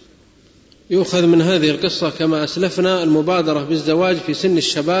 يؤخذ من هذه القصة كما أسلفنا المبادرة بالزواج في سن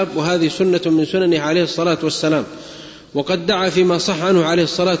الشباب، وهذه سنة من سننه عليه الصلاة والسلام. وقد دعا فيما صح عنه عليه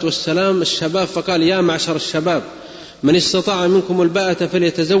الصلاة والسلام الشباب فقال: يا معشر الشباب من استطاع منكم الباءة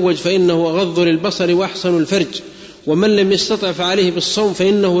فليتزوج فإنه أغض للبصر وأحسن الفرج، ومن لم يستطع فعليه بالصوم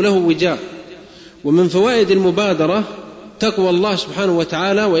فإنه له وجاء. ومن فوائد المبادرة تقوى الله سبحانه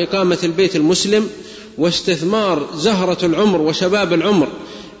وتعالى وإقامة البيت المسلم واستثمار زهرة العمر وشباب العمر،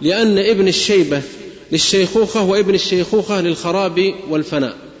 لأن ابن الشيبة للشيخوخة وابن الشيخوخة للخراب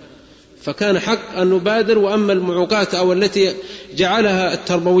والفناء، فكان حق أن نبادر. وأما المعوقات أو التي جعلها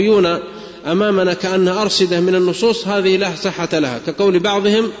التربويون أمامنا كأنها أرصدة من النصوص هذه لا صحة لها، كقول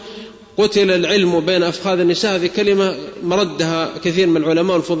بعضهم قتل العلم بين أفخاذ النساء، هذه كلمة مردها كثير من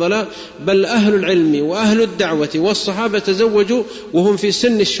العلماء الفضلاء، بل أهل العلم وأهل الدعوة والصحابة تزوجوا وهم في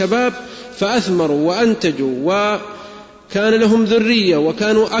سن الشباب فأثمروا وأنتجوا وكان لهم ذرية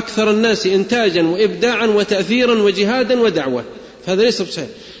وكانوا أكثر الناس إنتاجا وإبداعا وتأثيرا وجهادا ودعوة، فهذا ليس بصحيح.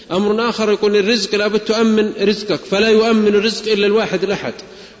 أمر آخر يقول الرزق لابد تؤمن رزقك، فلا يؤمن الرزق إلا الواحد الأحد،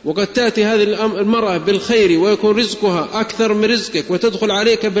 وقد تأتي هذه المرأة بالخير ويكون رزقها أكثر من رزقك وتدخل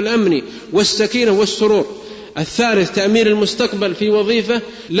عليك بالأمن والسكينة والسرور. الثالث تأمين المستقبل في وظيفة،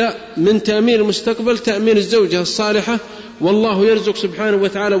 لا، من تأمين المستقبل تأمين الزوجة الصالحة، والله يرزق سبحانه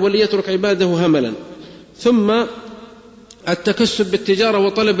وتعالى وليترك عباده هملا. ثم التكسب بالتجارة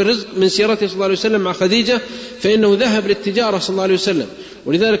وطلب الرزق، من سيرته صلى الله عليه وسلم مع خديجة فإنه ذهب للتجارة صلى الله عليه وسلم.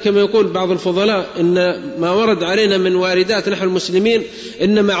 ولذلك كما يقول بعض الفضلاء إن ما ورد علينا من واردات نحن المسلمين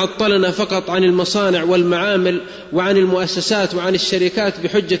إنما عطلنا فقط عن المصانع والمعامل وعن المؤسسات وعن الشركات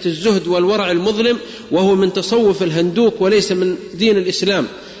بحجة الزهد والورع المظلم، وهو من تصوف الهندوك وليس من دين الإسلام.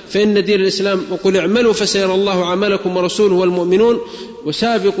 فإن دين الإسلام وقل اعملوا فسيرى الله عملكم ورسوله والمؤمنون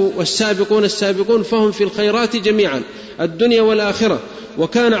وسابقوا والسابقون السابقون فهم في الخيرات جميعا الدنيا والآخرة.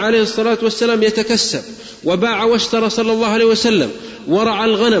 وكان عليه الصلاة والسلام يتكسب وباع واشترى صلى الله عليه وسلم ورعى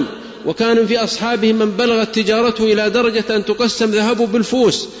الغنم، وكان في أصحابه من بلغت تجارته إلى درجة أن تقسم ذهبه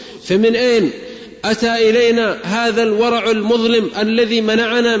بالفوس. فمن أين أتى إلينا هذا الورع المظلم الذي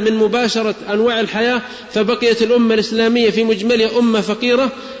منعنا من مباشرة أنواع الحياة، فبقيت الأمة الإسلامية في مجملها أمة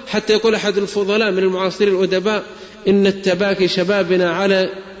فقيرة، حتى يقول أحد الفضلاء من المعاصرين الأدباء إن التباكي شبابنا على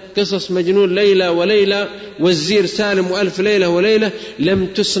قصص مجنون ليلى وليلى والزير سالم وألف ليلة وليلة، لم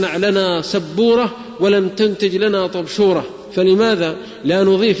تصنع لنا سبورة ولم تنتج لنا طبشورة. فلماذا لا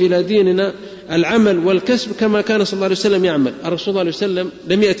نضيف إلى ديننا العمل والكسب كما كان صلى الله عليه وسلم يعمل؟ الرسول صلى الله عليه وسلم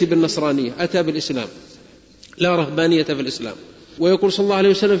لم يأتي بالنصرانية، أتى بالإسلام، لا رهبانية في الإسلام. ويقول صلى الله عليه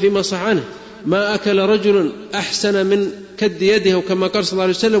وسلم فيما صح عنه ما أكل رجل أحسن من كد يده، وكما قال صلى الله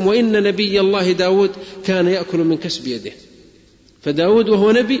عليه وسلم وإن نبي الله داود كان يأكل من كسب يده. فداود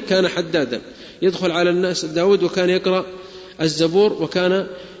وهو نبي كان حدادا يدخل على الناس، داود وكان يقرأ الزبور وكان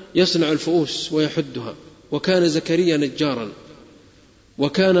يصنع الفؤوس ويحدها، وكان زكريا نجارا،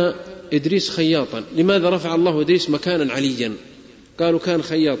 وكان إدريس خياطا. لماذا رفع الله إدريس مكانا عليا؟ قالوا كان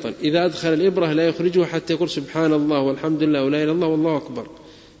خياطا، إذا أدخل الإبرة لا يخرجها حتى يقول سبحان الله والحمد لله ولا إله إلا الله والله أكبر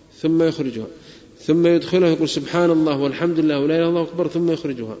ثم يخرجها، ثم يدخلها يقول سبحان الله والحمد لله ولا إله إلا الله أكبر ثم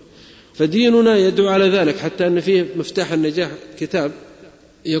يخرجها. فديننا يدعو على ذلك، حتى أن فيه مفتاح النجاح كتاب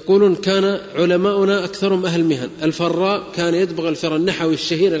يقولون كان علماؤنا أكثرهم أهل مهن. الفراء كان يدبغ الفر النحوي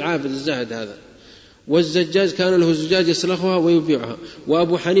الشهير العابد الزاهد هذا، والزجاج كان له زجاج يسلخها ويبيعها،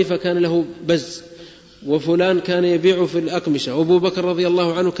 وأبو حنيفة كان له بز، وفلان كان يبيع في الأقمشة، وأبو بكر رضي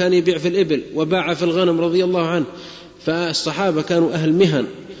الله عنه كان يبيع في الإبل وباع في الغنم رضي الله عنه. فالصحابة كانوا أهل مهن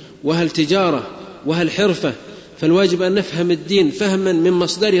وأهل تجارة وأهل حرفة، فالواجب أن نفهم الدين فهما من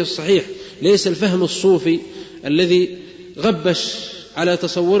مصدره الصحيح، ليس الفهم الصوفي الذي غبش على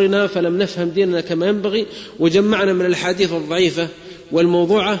تصورنا فلم نفهم ديننا كما ينبغي، وجمعنا من الحديث الضعيفة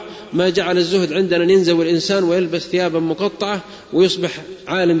والموضوعة ما جعل الزهد عندنا ينزوي الإنسان ويلبس ثيابا مقطعة ويصبح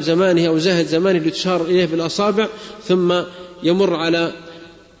عالم زمانه أو زاهد زمانه لتشار إليه بالأصابع، ثم يمر على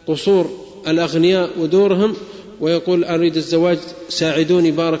قصور الأغنياء ودورهم ويقول أريد الزواج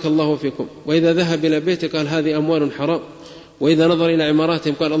ساعدوني بارك الله فيكم، وإذا ذهب إلى بيته قال هذه أموال حرام، وإذا نظر إلى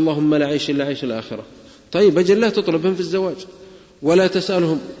عماراتهم قال اللهم لا عيش إلا عيش الآخرة. طيب أجل لا تطلبهم في الزواج ولا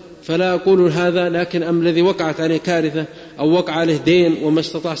تسألهم، فلا أقول هذا، لكن أم الذي وقعت عليه كارثة أو وقع عليه دين وما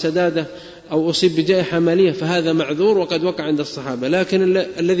استطاع سداده أو أصيب بجائحة مالية فهذا معذور وقد وقع عند الصحابة. لكن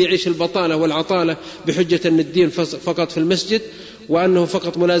الذي يعيش البطالة والعطالة بحجة أن الدين فقط في المسجد وأنه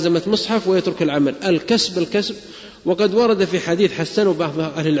فقط ملازمة مصحف ويترك العمل، الكسب. وقد ورد في حديث حسنه بعض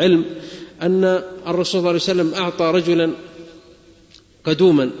أهل العلم أن الرسول صلى الله عليه وسلم أعطى رجلا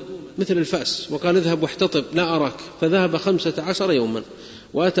قدوما مثل الفأس وقال اذهب واحتطب لا أراك، فذهب 15 يوما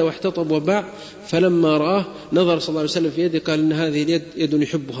وأتى واحتطب وباع، فلما رآه نظر صلى الله عليه وسلم في يده قال إن هذه اليد يد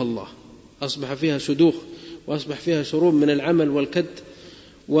يحبها الله، أصبح فيها شدوخ وأصبح فيها شروب من العمل والكد.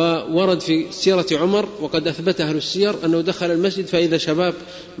 وورد في سيرة عمر وقد أثبت أهل السير أنه دخل المسجد فإذا شباب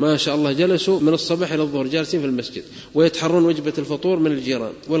ما شاء الله جلسوا من الصباح إلى الظهر جالسين في المسجد ويتحرون وجبة الفطور من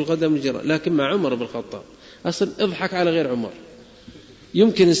الجيران والغداء من الجيران، لكن مع عمر بن الخطاب. أصل اضحك على غير عمر.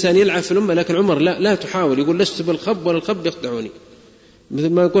 يمكن إنسان يلعب في الأمة لكن عمر لا تحاول، يقول لست بالخب ولا الخب يخدعوني، مثل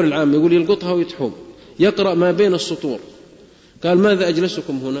ما يقول العام يقول يلقطها ويتحوم، يقرأ ما بين السطور. قال ماذا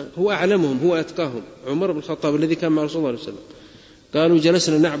أجلسكم هنا؟ هو أعلمهم هو أتقاهم، عمر بن الخطاب الذي كان مع رسول الله عليه وسلم. قالوا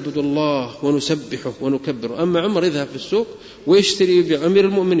جلسنا نعبد الله ونسبحه ونكبره. أما عمر يذهب في السوق ويشتري يبيع، أمير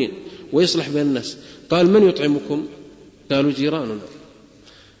المؤمنين، ويصلح بين الناس. قال من يطعمكم؟ قالوا جيراننا.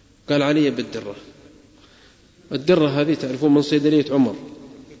 قال علي بالدرة. الدرة هذه تعرفون من صيدلية عمر،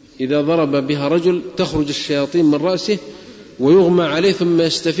 إذا ضرب بها رجل تخرج الشياطين من رأسه ويغمى عليه ثم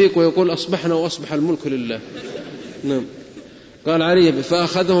يستفيق ويقول أصبحنا وأصبح الملك لله. نعم. قال علي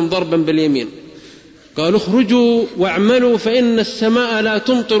فأخذهم ضربا باليمين، قالوا اخرجوا واعملوا فإن السماء لا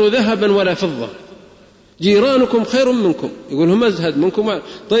تمطر ذهبا ولا فضة، جيرانكم خير منكم. يقول هم أزهد منكم.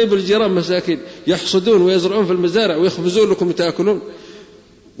 طيب الجيران مساكين يحصدون ويزرعون في المزارع ويخبزون لكم تأكلون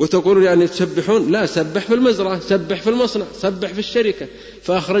وتقولون يعني تسبحون؟ لا، سبح في المزرعة، سبح في المصنع، سبح في الشركة.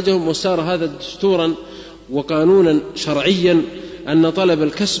 فأخرجهم وصار هذا دستورا وقانونا شرعيا أن طلب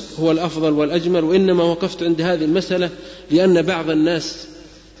الكسب هو الأفضل والأجمل. وإنما وقفت عند هذه المسألة لأن بعض الناس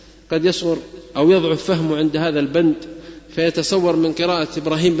قد يصغر أو يضعف فهمه عند هذا البند، فيتصور من قراءة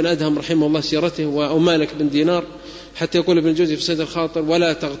إبراهيم بن أدهم رحمه الله سيرته أو مالك بن دينار حتى يقول ابن الجوزي في صيد الخاطر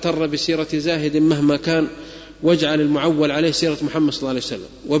ولا تغتر بسيرة زاهد مهما كان واجعل المعول عليه سيرة محمد صلى الله عليه وسلم.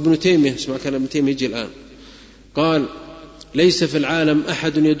 وابن تيمية، اسمع كلام ابن تيمية يجي الآن، قال ليس في العالم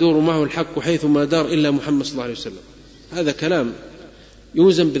أحد يدور معه الحق حيث ما دار إلا محمد صلى الله عليه وسلم. هذا كلام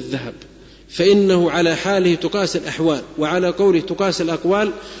يوزن بالذهب، فإنه على حاله تقاس الأحوال، وعلى قوله تقاس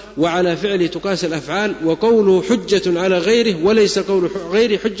الأقوال، وعلى فعله تقاس الأفعال، وقوله حجة على غيره وليس قول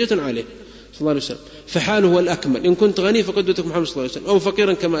غيره حجة عليه صلى الله عليه وسلم. فحاله هو الأكمل، إن كنت غني فقدوتك محمد صلى الله عليه وسلم، أو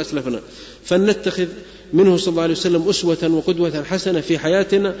فقيرا كما أسلفنا. فلنتخذ منه صلى الله عليه وسلم أسوة وقدوة حسنة في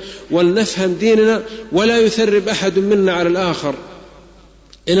حياتنا، ولنفهم ديننا، ولا يثرب أحد منا على الآخر.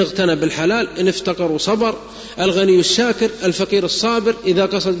 إن اغتنى بالحلال، إن افتقر وصبر، الغني الشاكر، الفقير الصابر، إذا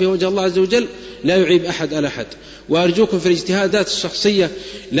قصد به وجه الله عز وجل لا يعيب أحد على أحد. وأرجوكم في الاجتهادات الشخصية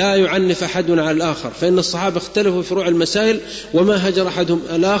لا يعنف أحدنا على الآخر، فإن الصحابة اختلفوا في فروع المسائل وما هجر أحدهم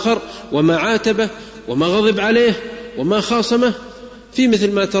الآخر وما عاتبه وما غضب عليه وما خاصمه، في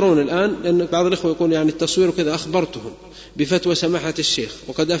مثل ما ترون الآن. لأن بعض الإخوة يقول يعني التصوير كذا، أخبرتهم بفتوى سماحة الشيخ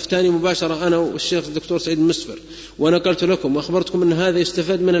وقد أفتاني مباشرة أنا والشيخ الدكتور سعيد المسفر، ونقلت لكم وأخبرتكم أن هذا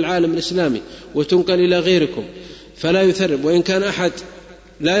يستفاد من العالم الإسلامي وتنقل إلى غيركم، فلا يثرب. وإن كان أحد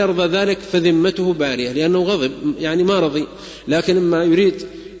لا يرضى ذلك فذمته بارية، لأنه غضب يعني ما رضي، لكن ما يريد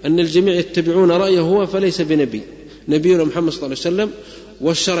أن الجميع يتبعون رأيه هو فليس بنبي. نبينا محمد صلى الله عليه وسلم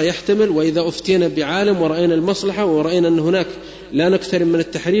والشرع يحتمل، وإذا أفتينا بعالم ورأينا المصلحة ورأينا أن هناك لا نكثر من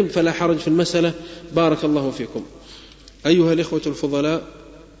التحريم فلا حرج في المسألة. بارك الله فيكم. أيها الإخوة الفضلاء،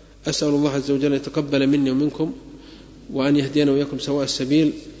 أسأل الله عز وجل يتقبل مني ومنكم، وأن يهدينا وإياكم سواء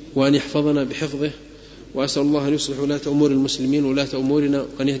السبيل، وأن يحفظنا بحفظه، وأسأل الله أن يصلح ولاة أمور المسلمين ولاة أمورنا،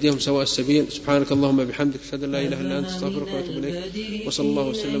 وأن يهديهم سواء السبيل. سبحانك اللهم بحمدك، أشهد أن لا إله إلا أنت، أستغفرك وأتوب إليك، وصلى الله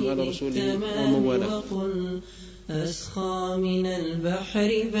وسلم على رسوله ومن والاه. أسخى من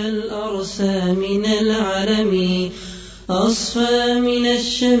البحر بل أرسى من العلم، أصفى من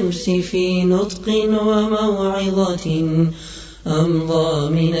الشمس في نطق وموعظة، أمضى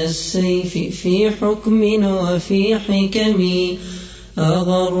من السيف في حكم وفي حكم،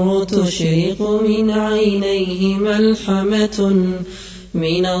 أغر تشرق من عينيه ملحمة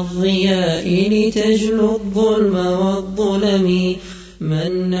من الضياء لتجلو الظلم والظلم.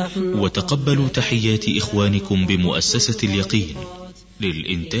 وتقبلوا تحيات إخوانكم بمؤسسة اليقين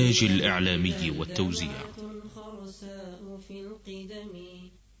للإنتاج الإعلامي والتوزيع.